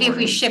 I mean, maybe if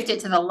we shift it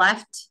to the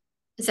left,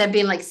 instead of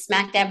being like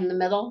smack dab in the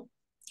middle.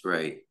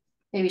 Right.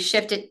 Maybe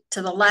shift it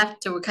to the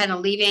left, so we're kind of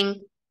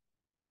leaving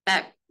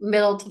that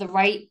middle to the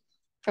right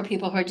for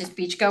people who are just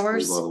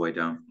beachgoers. Leave all the way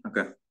down,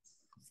 okay.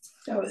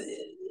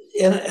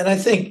 And I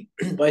think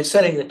by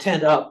setting the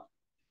tent up,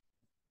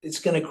 it's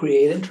gonna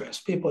create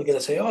interest. People are gonna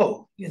say,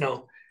 oh, you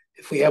know,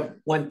 if we have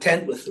one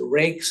tent with the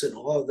rakes and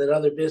all of that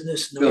other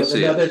business, and we have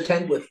another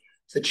tent with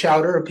the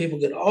chowder, people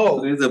get,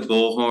 oh. We have the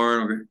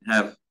bullhorn, we're gonna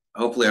have,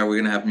 hopefully, are we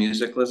gonna have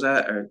music,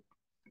 Lizette, or?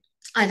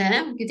 I don't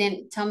know, you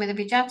didn't tell me to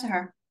reach out to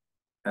her.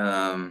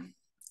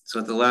 So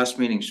at the last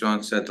meeting,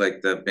 Sean said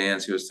like the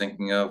bands he was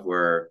thinking of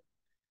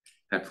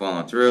had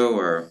fallen through,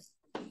 or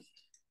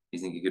you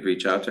think you could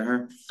reach out to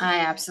her? I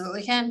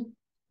absolutely can.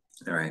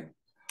 All right.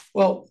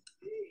 Well,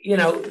 you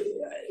know,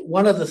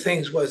 one of the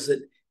things was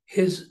that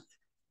the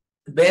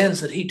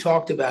bands that he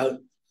talked about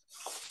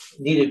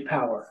needed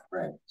power.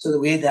 Right. So that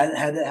we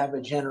had to have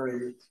a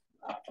generator.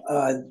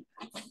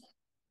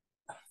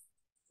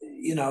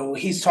 You know,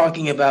 he's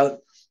talking about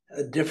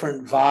a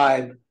different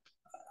vibe.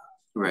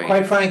 Right.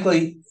 Quite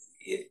frankly,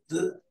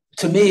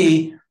 to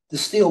me, the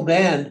steel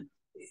band.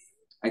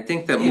 I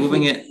think that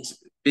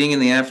being in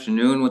the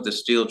afternoon with the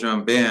steel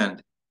drum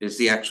band is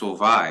the actual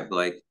vibe.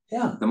 Like,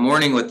 yeah, the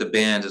morning with the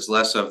band is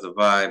less of the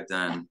vibe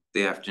than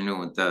the afternoon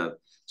with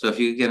so if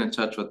you get in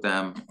touch with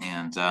them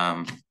and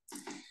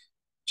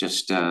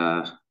just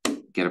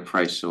get a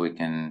price so we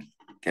can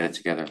get it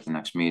together at the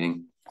next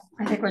meeting.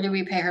 I think, what did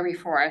we pay her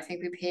before? I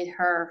think we paid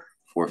her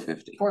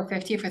 $450.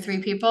 $450 for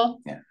 3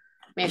 people. Yeah.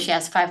 Maybe she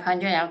has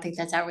 500. I don't think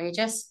that's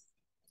outrageous.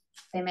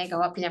 They may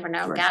go up, you never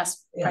know. Right.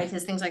 Gas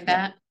prices, things like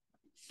that.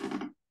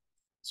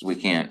 So we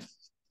can't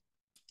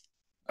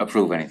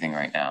approve anything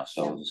right now,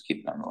 so we'll just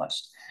keep it on the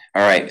list.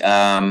 All right.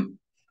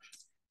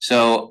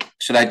 So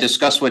should I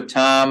discuss with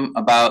Tom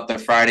about the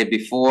Friday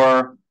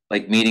before,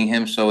 like meeting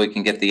him so we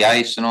can get the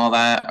ice and all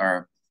that,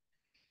 or?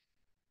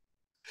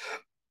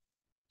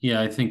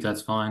 Yeah, I think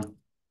that's fine.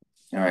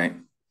 All right.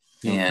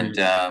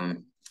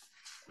 And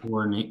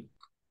coordinate.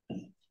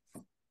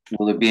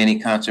 Will there be any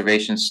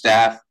conservation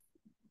staff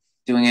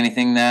doing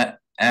anything that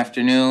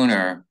afternoon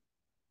or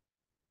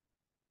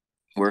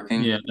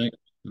working? Yeah,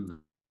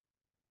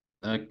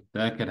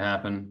 that could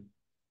happen.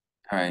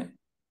 All right.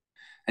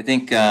 I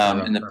think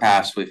in the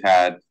past we've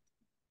had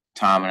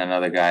Tom and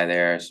another guy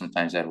there.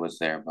 Sometimes Ed was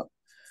there, but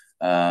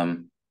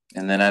and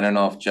then I don't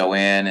know if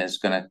Joanne is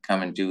gonna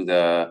come and do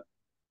the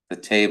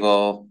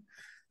table.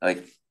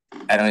 Like,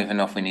 I don't even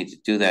know if we need to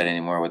do that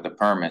anymore with the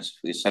permits.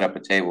 We set up a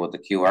table with the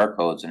QR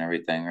codes and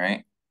everything,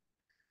 right?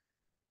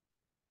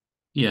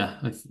 Yeah,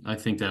 I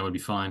think that would be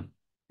fine.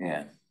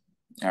 Yeah.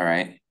 All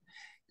right.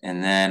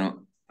 And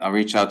then I'll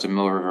reach out to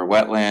Mill River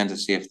Wetlands to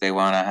see if they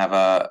want to have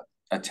a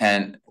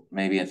tent,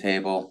 maybe a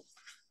table.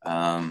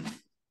 What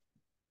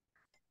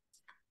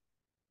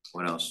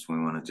else do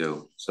we want to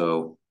do?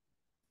 So,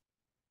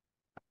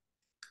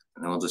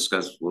 and then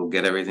we'll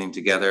get everything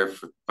together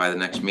by the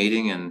next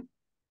meeting and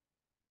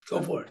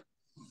go for it.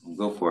 We'll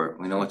go for it.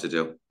 We know what to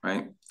do,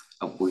 right?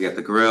 We'll get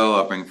the grill,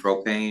 I'll bring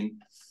propane.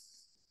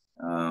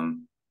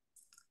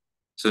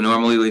 So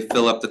normally we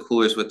fill up the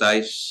coolers with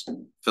ice,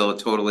 fill it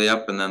totally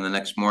up, and then the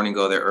next morning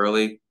go there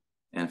early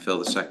and fill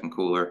the second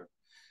cooler.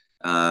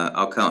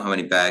 I'll count how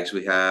many bags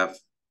we have,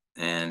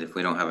 and if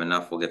we don't have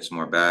enough, we'll get some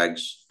more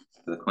bags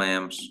for the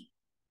clams.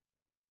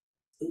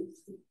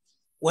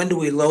 When do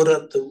we load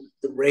up the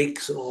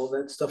rakes and all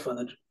that stuff on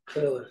the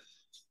trailer?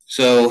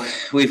 So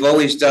we've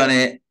always done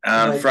it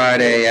on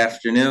Friday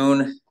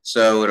afternoon,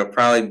 so it'll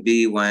probably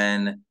be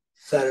when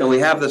Saturday. So we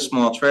have the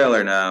small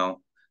trailer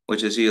now,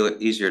 which is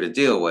easier to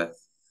deal with.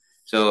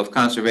 So if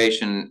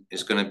conservation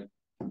is gonna,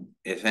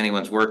 if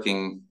anyone's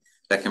working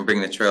that can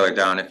bring the trailer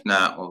down, if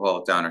not, we'll haul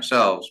it down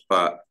ourselves,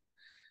 but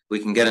we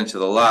can get into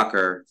the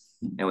locker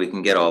and we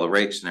can get all the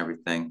rakes and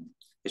everything.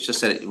 It's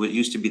just that it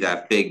used to be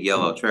that big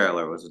yellow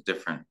trailer. It was a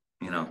different,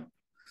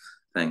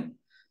 thing.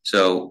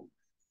 So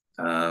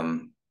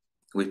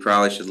we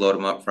probably should load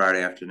them up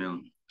Friday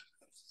afternoon.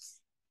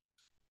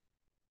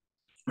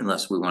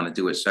 Unless we want to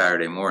do it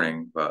Saturday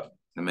morning, but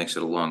it makes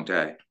it a long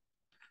day,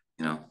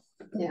 Yeah.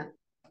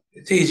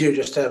 It's easier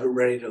just to have it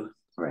ready to.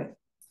 Right.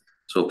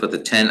 So we'll put the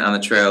tent on the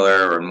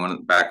trailer or in one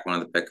of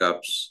the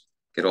pickups,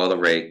 get all the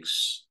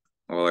rakes,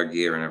 all our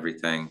gear and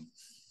everything.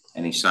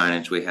 Any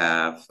signage we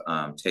have,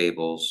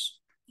 tables,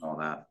 all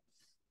that.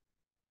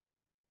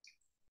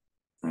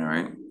 All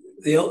right.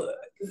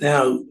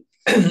 Now,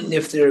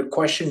 if there are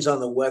questions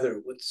on the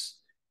weather,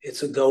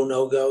 it's a go,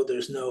 no go,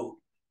 there's no.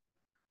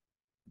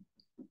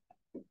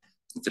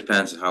 It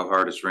depends how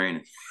hard it's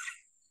raining.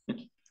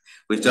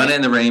 We've done it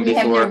in the rain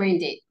before. We have no rain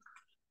date.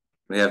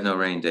 We have no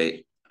rain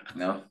date.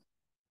 No.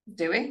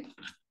 Do we?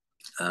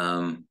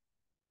 I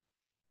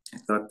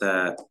thought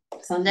that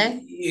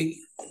Sunday?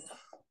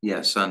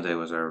 Yeah, Sunday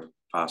was our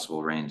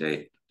possible rain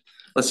date.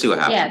 Let's see what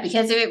happens. Yeah,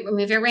 because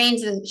if it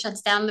rains and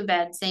shuts down the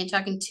bed, say you're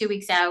talking 2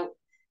 weeks out,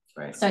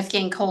 right. Starts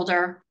getting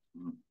colder.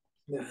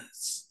 Yeah,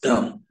 it's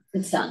done.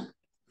 It's done.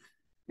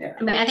 Yeah.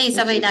 I mean, I think it's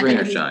something not rain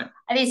gonna or be, shine.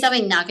 I think it's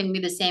something not gonna be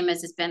the same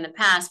as it's been in the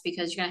past,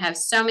 because you're gonna have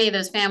so many of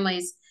those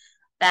families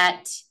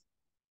that,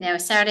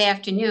 Saturday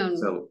afternoon.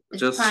 So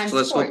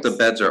let's hope the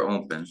beds are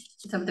open.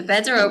 So if the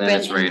beds are open,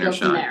 and rain or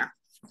shine. There.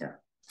 Yeah.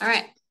 All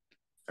right.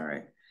 All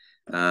right.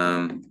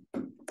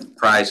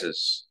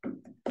 Prizes.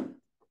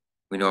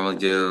 We normally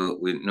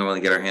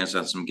get our hands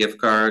on some gift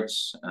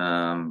cards.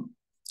 I'll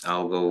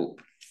go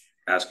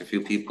ask a few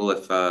people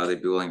if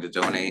they'd be willing to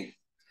donate.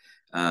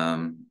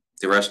 The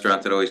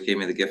restaurant that always gave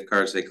me the gift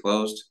cards, they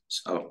closed.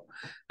 So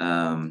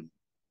I'll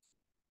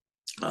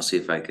see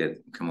if I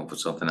could come up with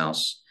something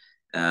else.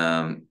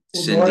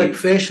 Cindy, Nordic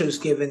Fish has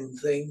given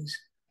things.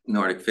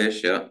 Nordic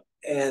Fish, yeah.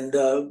 And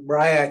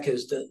Bryac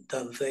has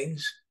done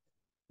things.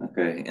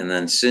 Okay, and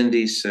then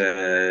Cindy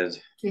said.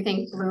 Do you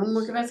think Bloom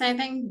will give us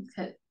anything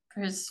for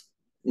his?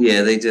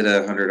 Yeah, they did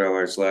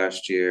 $100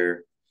 last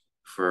year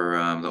for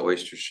the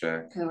Oyster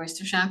Shack. The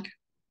Oyster Shack.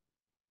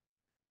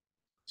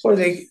 Or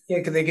they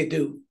could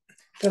do.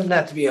 Doesn't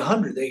have to be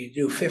 100. They could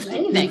do 50.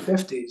 Anything.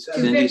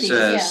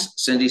 50s.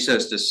 Cindy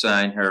says to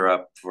sign her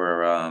up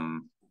for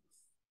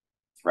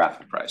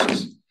raffle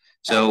prizes.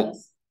 So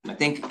I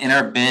think in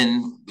our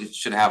bin we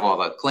should have all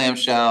the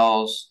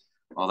clamshells,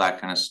 all that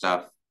kind of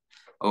stuff.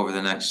 Over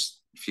the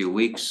next few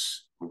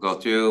weeks, we'll go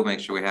through, make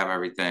sure we have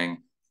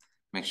everything,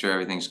 make sure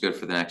everything's good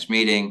for the next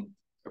meeting,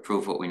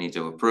 approve what we need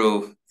to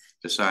approve,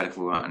 decide if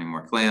we want any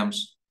more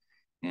clams,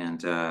 and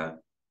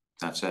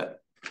that's it.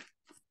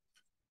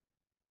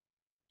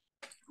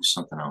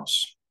 Something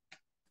else.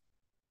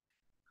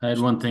 I had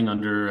one thing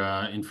under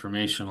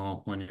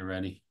informational when you're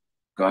ready.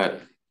 Go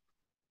ahead.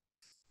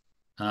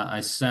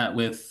 I sat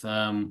with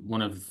some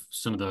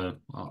of the,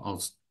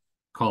 I'll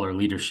call her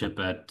leadership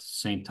at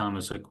St.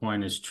 Thomas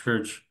Aquinas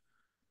Church,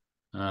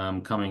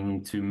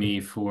 coming to me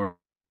for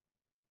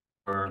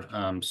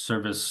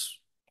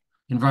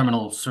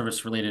environmental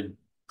service related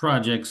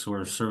projects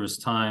or service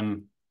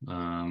time,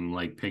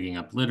 like picking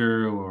up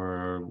litter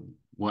or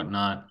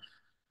whatnot.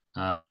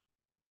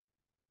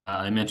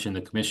 I mentioned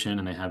the commission,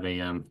 and they have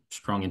a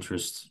strong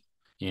interest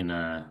in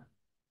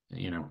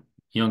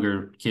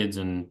younger kids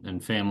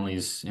and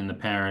families in the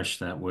parish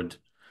that would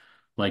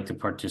like to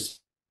participate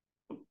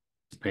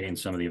in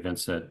some of the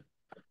events that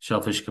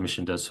Shellfish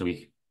Commission does. So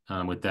we,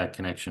 with that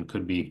connection,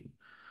 could be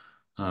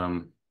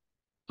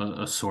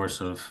a source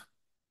of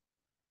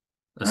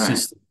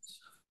assistance.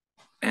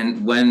 Right.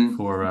 And when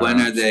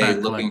are they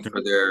looking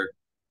for their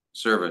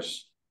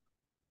service?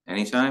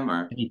 Anytime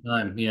or?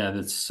 Anytime, yeah.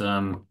 That's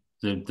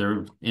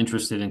they're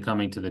interested in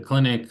coming to the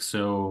clinic,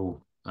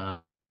 so I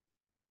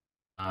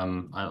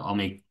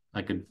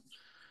could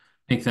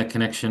make that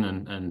connection,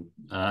 and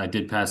I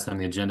did pass them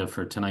the agenda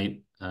for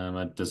tonight.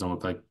 It doesn't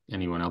look like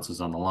anyone else is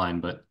on the line,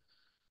 but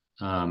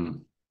was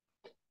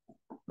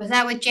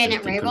that with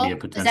Janet Rabel?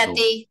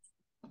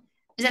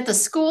 Is that the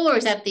school, or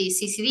is that the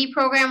CCD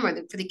program, or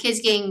for the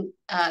kids getting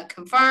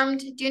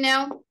confirmed? Do you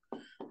know?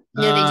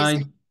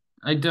 I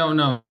don't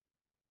know.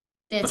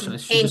 There's some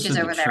changes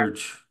over there.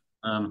 Church.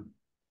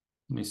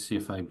 Let me see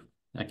if I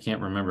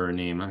can't remember her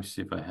name. Let me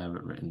see if I have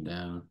it written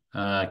down.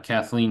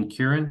 Kathleen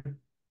Curran.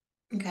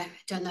 Okay, I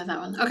don't know that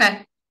one.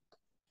 Okay.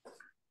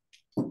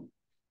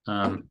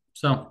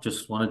 So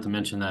just wanted to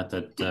mention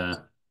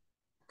that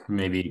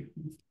maybe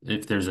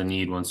if there's a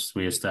need once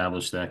we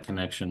establish that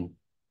connection,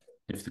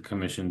 if the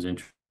commission's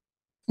interested.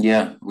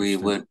 Yeah, we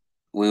would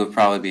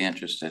probably be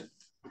interested.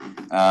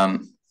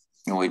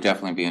 We'd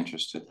definitely be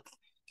interested.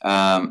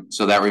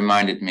 So that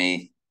reminded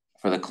me,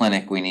 for the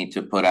clinic, we need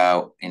to put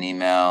out an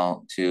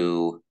email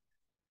to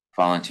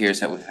volunteers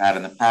that we've had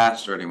in the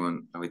past, or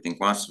anyone that we think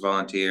wants to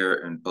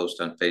volunteer, and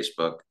post on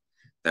Facebook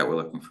that we're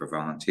looking for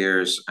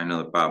volunteers. I know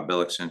that Bob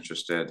Billick's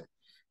interested.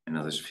 I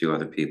know there's a few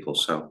other people,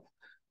 so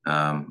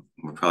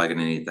we're probably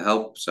gonna need the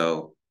help.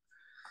 So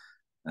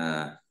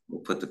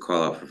we'll put the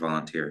call out for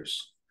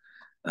volunteers.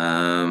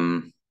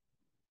 What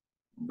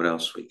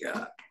else we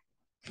got?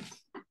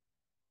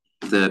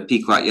 The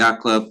Pequot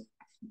Yacht Club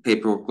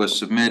paperwork was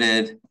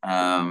submitted.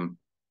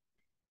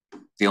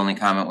 The only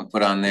comment we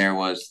put on there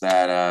was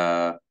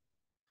that,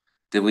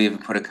 did we even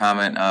put a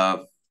comment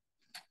of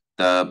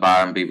the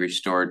bottom be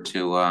restored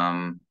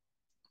to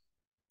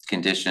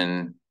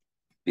condition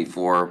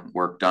before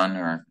work done,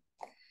 or?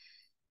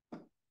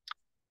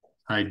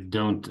 I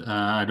don't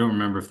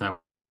remember if that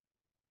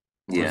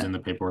was in the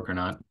paperwork or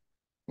not.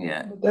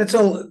 Yeah.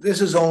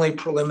 This is only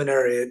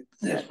preliminary.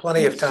 There's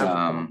plenty of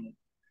time.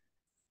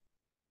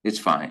 It's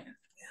fine.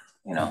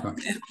 You know,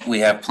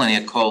 we have plenty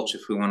of mulch.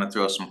 If we want to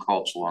throw some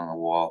mulch along the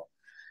wall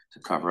to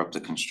cover up the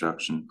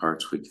construction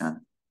parts, we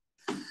can.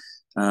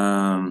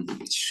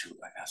 Shoot,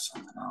 I got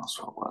something else.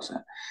 What was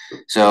it?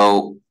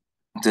 So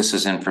this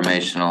is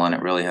informational, and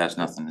it really has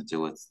nothing to do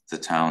with the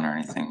town or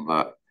anything,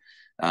 but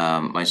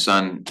my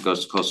son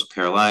goes to Coastal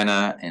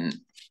Carolina, and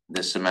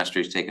this semester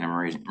he's taking a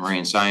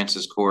marine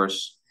sciences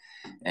course,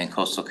 and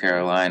Coastal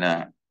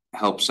Carolina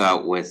helps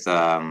out with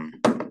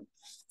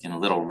in a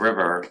little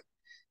river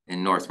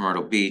in North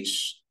Myrtle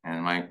Beach,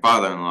 and my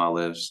father-in-law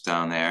lives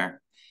down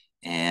there,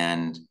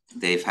 and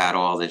they've had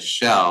all this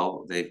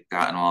shell. They've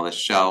gotten all this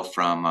shell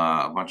from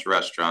a bunch of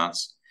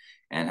restaurants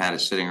and had it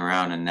sitting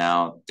around, and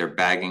now they're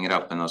bagging it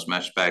up in those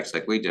mesh bags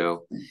like we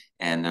do,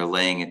 and they're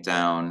laying it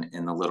down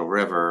in the little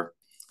river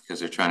because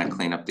they're trying to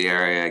clean up the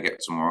area,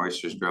 get some more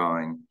oysters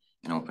growing,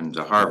 and open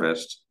to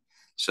harvest.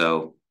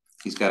 So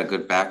he's got a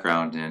good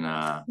background in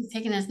he's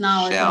taking his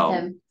knowledge shell. with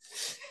him.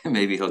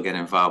 Maybe he'll get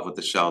involved with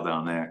the shell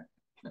down there.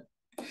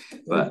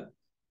 But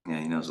yeah,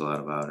 he knows a lot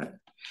about it.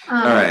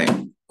 All right.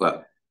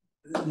 Well,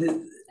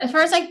 as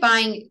far as like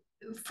buying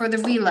for the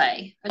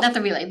relay, or not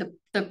the relay,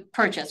 the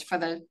purchase for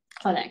the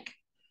clinic,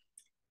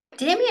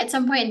 didn't we at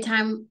some point in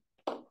time,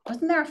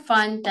 wasn't there a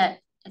fund that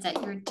is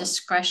at your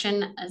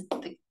discretion as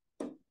the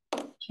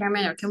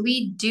chairman, or can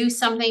we do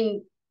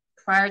something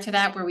prior to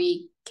that where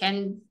we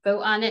can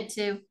vote on it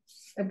to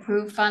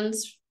approve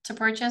funds to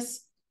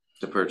purchase?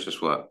 To purchase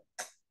what?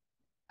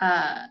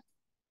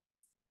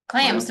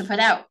 Clams to put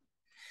out.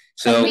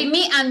 So we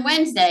meet on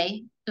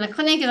Wednesday and the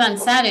clinic is on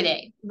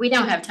Saturday. We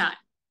don't have time.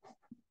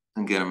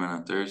 And get them in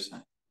on Thursday,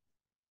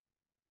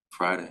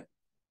 Friday.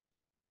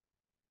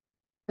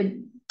 But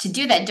to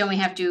do that, don't we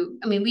have to?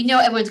 I mean, we know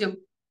everyone's going.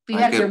 We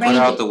have to put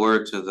out the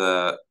word to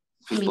the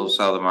people who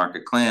sell the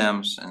market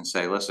clams and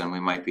say, "Listen,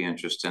 we might be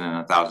interested in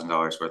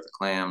 $1,000 worth of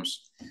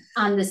clams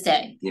on this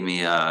day. Give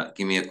me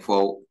a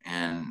quote,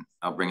 and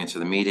I'll bring it to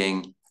the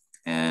meeting.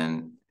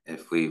 And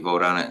if we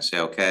vote on it and say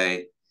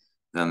okay,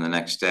 then the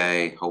next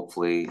day,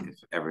 hopefully, if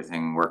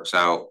everything works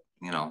out,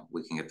 you know,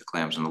 we can get the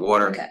clams in the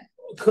water, okay,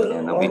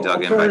 and they'll be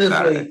dug in by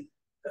Saturday."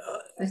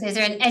 Is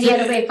there any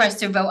other way for us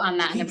to vote on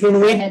that?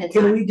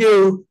 Can we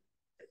do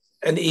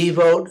an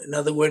e-vote? In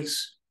other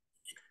words,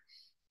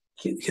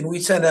 can we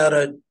send out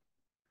a?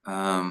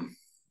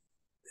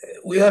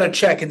 We ought to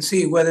check and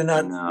see whether or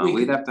not. No,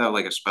 we'd have to have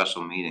like a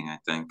special meeting, I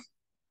think.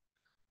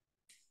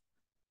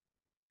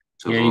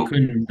 Yeah,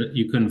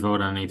 you couldn't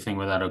vote on anything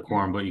without a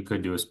quorum, but you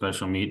could do a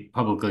special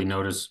publicly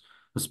notice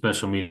a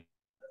special meeting.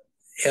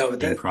 Yeah,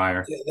 but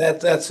prior.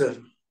 That's a.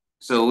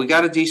 So we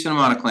got a decent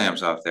amount of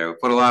clams out there. We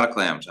put a lot of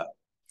clams out.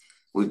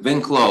 We've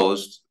been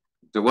closed.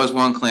 There was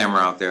one clammer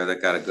out there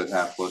that got a good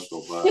half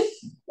bushel,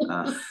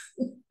 but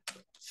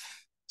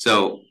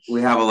so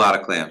we have a lot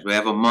of clams. We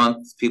have a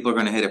month. People are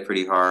going to hit it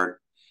pretty hard.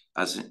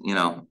 As you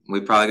know,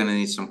 we're probably going to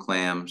need some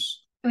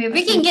clams. I mean, if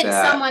we can get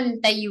someone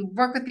that you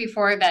work with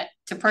before that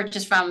to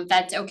purchase from,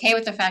 that's okay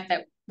with the fact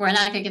that we're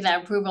not going to get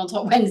that approval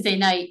until Wednesday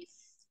night.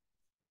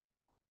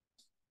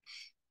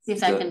 See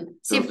if I can.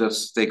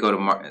 They go to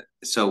market.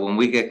 So when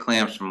we get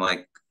clams from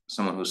like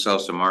someone who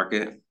sells to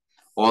market,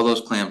 all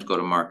those clams go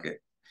to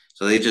market.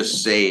 So they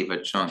just save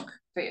a chunk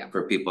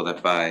for people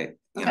that buy,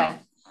 you know.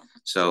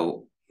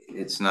 So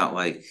it's not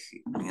like,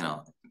 you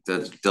know,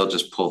 they'll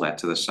just pull that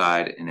to the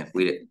side, and if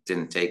we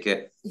didn't take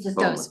it, it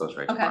boom, it goes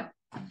right to market.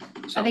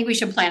 So, I think we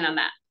should plan on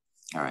that.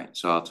 All right,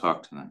 so I'll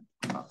talk to them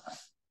about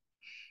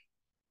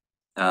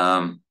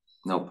that.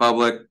 No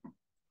public.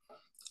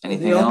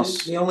 Anything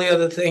else? The only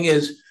other thing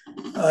is,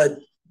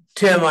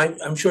 Tim,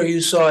 I'm sure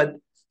you saw it.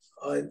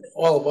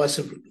 All of us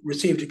have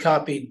received a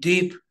copy.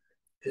 Deep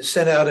has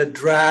sent out a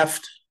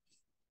draft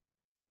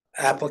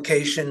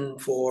application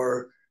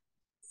for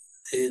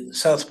the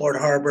Southport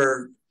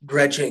Harbor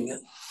dredging,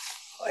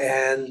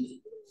 and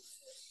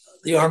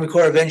The Army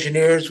Corps of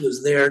Engineers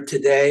was there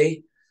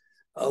today,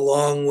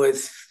 along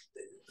with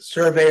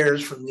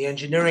surveyors from the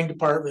engineering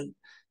department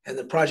and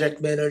the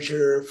project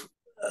manager,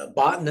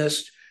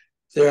 botanist.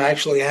 They're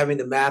actually having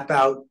to map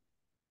out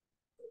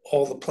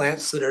all the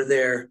plants that are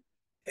there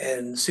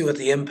and see what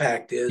the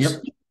impact is.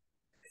 Yep.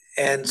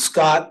 And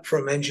Scott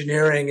from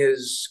engineering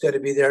is going to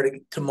be there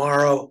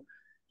tomorrow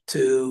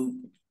to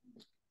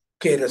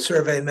get a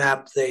survey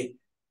map. They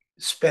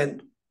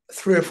spent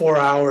 3 or 4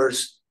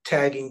 hours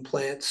tagging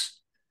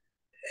plants,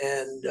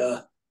 and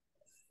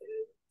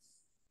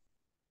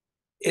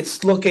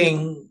it's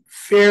looking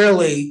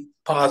fairly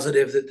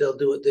positive that they'll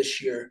do it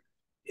this year.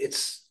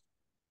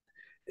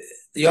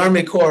 The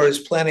Army Corps is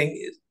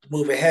planning to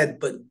move ahead,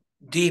 but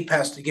DEEP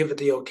has to give it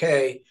the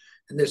okay,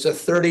 and there's a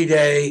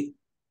 30-day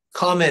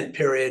comment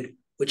period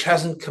which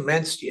hasn't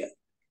commenced yet.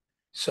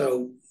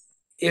 So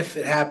if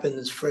it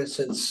happens, for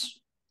instance,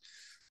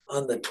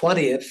 on the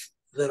 20th,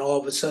 then all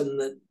of a sudden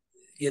that,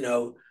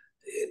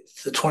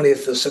 it's the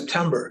 20th of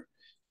September,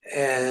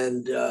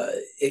 and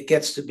it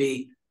gets to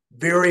be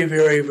very,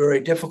 very, very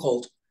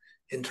difficult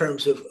in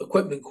terms of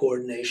equipment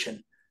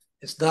coordination.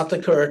 It's not the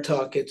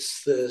Currituck,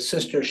 it's the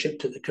sister ship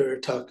to the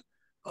Currituck.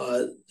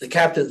 The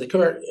captain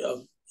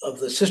of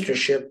the sister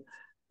ship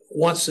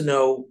wants to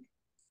know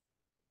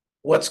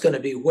what's going to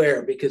be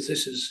where, because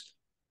this is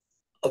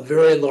a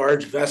very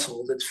large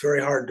vessel that's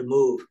very hard to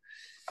move.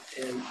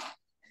 And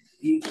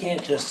you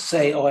can't just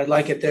say, oh, I'd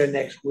like it there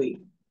next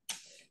week.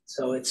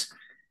 So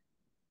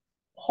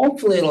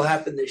hopefully it'll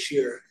happen this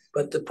year,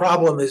 but the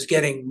problem is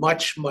getting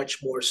much,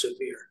 much more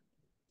severe.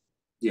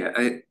 Yeah,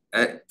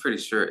 I'm pretty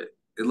sure it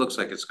looks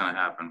like it's going to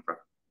happen.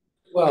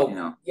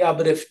 Well, yeah,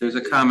 but if there's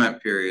a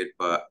comment period,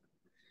 but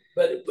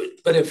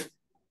if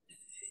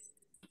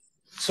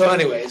so,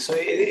 anyway, so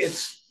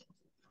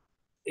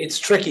it's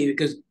tricky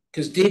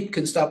because DEEP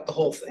can stop the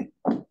whole thing.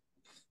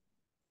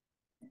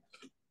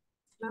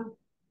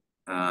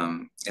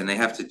 And they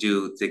have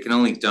to they can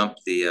only dump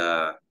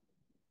the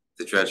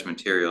dredge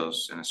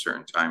materials in a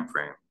certain time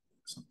frame,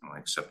 something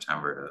like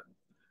September to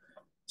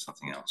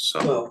something else.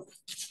 So well,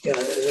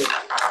 yeah,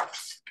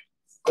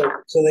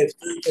 so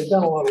they've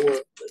done a lot of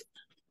work.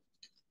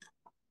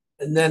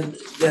 And then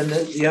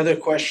the other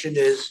question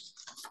is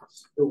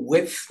the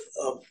width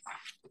of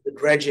the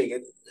dredging.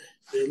 And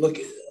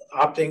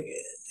they're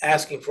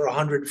asking for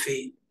 100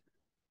 feet,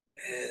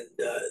 and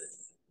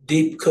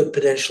DEEP could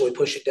potentially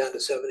push it down to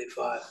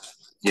 75.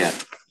 Yeah.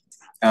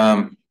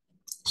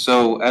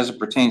 So as it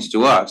pertains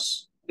to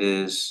us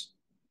is,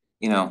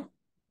 we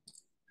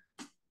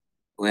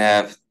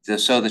have the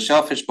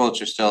shellfish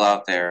boats are still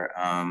out there.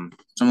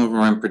 Some of them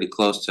are in pretty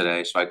close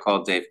today. So I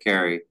called Dave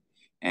Carey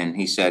and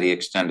he said he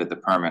extended the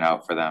permit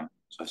out for them.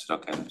 So I said,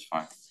 okay, that's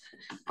fine.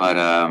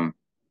 But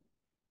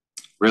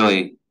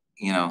really,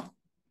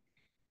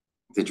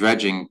 the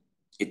dredging,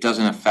 it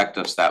doesn't affect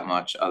us that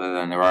much, other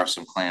than there are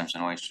some clams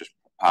and oysters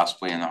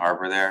possibly in the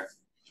harbor there.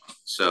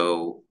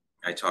 So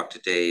I talked to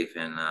Dave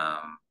and I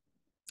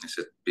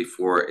said,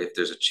 if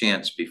there's a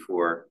chance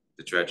before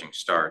the dredging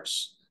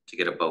starts, to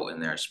get a boat in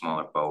there, a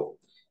smaller boat,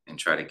 and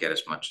try to get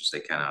as much as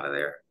they can out of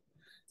there.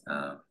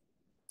 But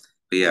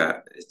yeah,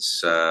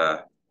 it's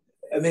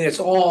it's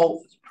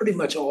pretty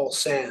much all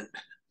sand.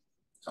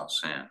 It's all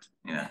sand,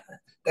 yeah.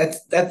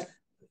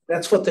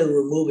 That's what they're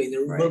removing.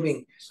 They're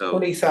removing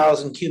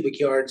 20,000 cubic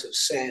yards of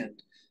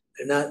sand.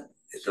 They're not,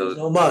 there's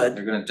no mud.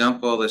 They're gonna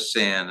dump all this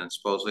sand, and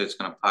supposedly it's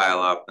gonna pile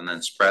up and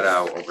then spread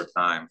out over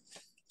time.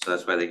 So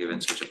that's why they give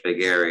it such a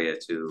big area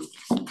to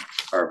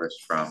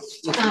harvest from.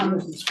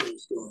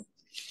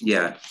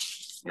 Yeah.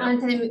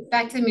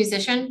 Back to the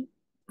musician.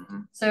 Mm-hmm.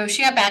 So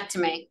she got back to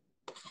me.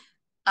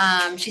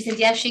 She said,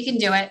 yes, she can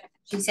do it.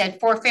 She said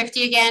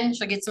 $450 again.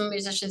 She'll get some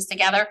musicians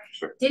together.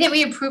 Sure. Didn't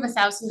we approve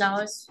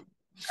 $1,000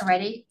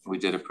 already? We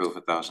did approve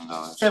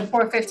 $1,000. So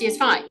 $450 is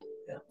fine.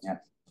 Yeah.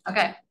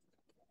 Okay.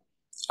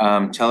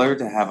 Tell her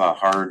to have a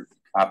hard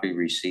copy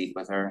receipt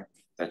with her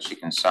that she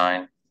can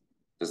sign,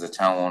 because the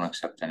town won't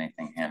accept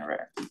anything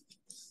handwritten.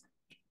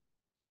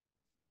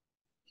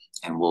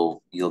 And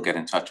you'll get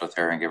in touch with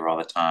her and give her all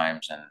the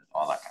times and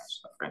all that kind of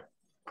stuff, right?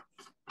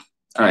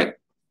 All right.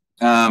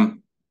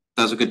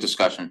 That was a good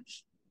discussion.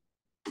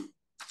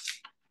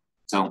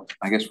 So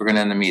I guess we're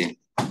gonna end the meeting.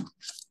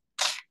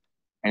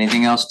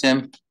 Anything else,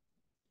 Tim?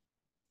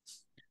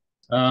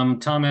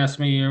 Tom asked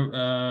me,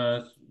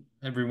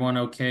 everyone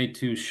okay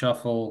to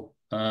shuffle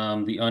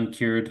the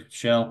uncured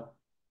shell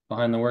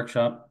behind the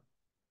workshop?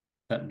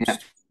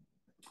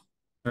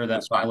 Stir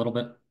that by a little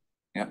bit.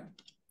 Yeah.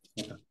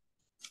 Okay.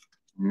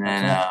 And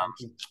then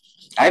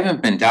I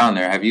haven't been down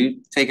there. Have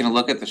you taken a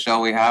look at the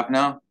shell we have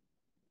now?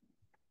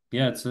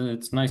 Yeah,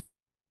 it's nice.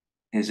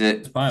 Is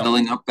it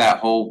filling up that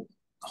whole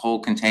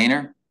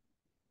container,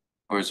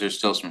 or is there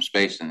still some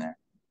space in there?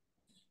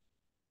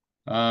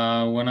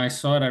 When I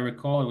saw it, I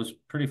recall it was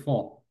pretty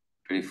full.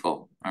 Pretty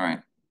full. All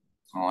right.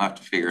 We'll have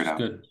to figure it out.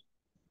 Good.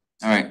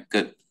 All right,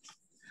 good.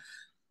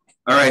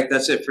 All right,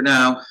 that's it for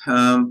now.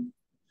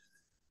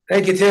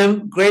 Thank you,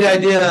 Tim. Great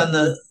idea on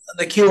the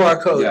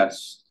QR code.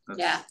 Yes.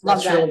 Yeah,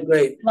 love That's that. really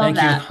great. Love Thank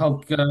that.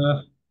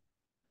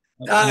 you.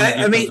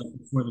 I mean,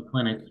 before the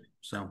clinic,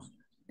 so.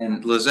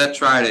 And Lizette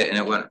tried it and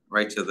it went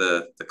right to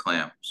the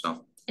clam,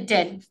 so. It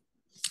did.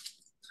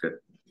 Good.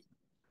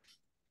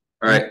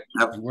 All right,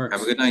 have It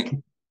works. a good night.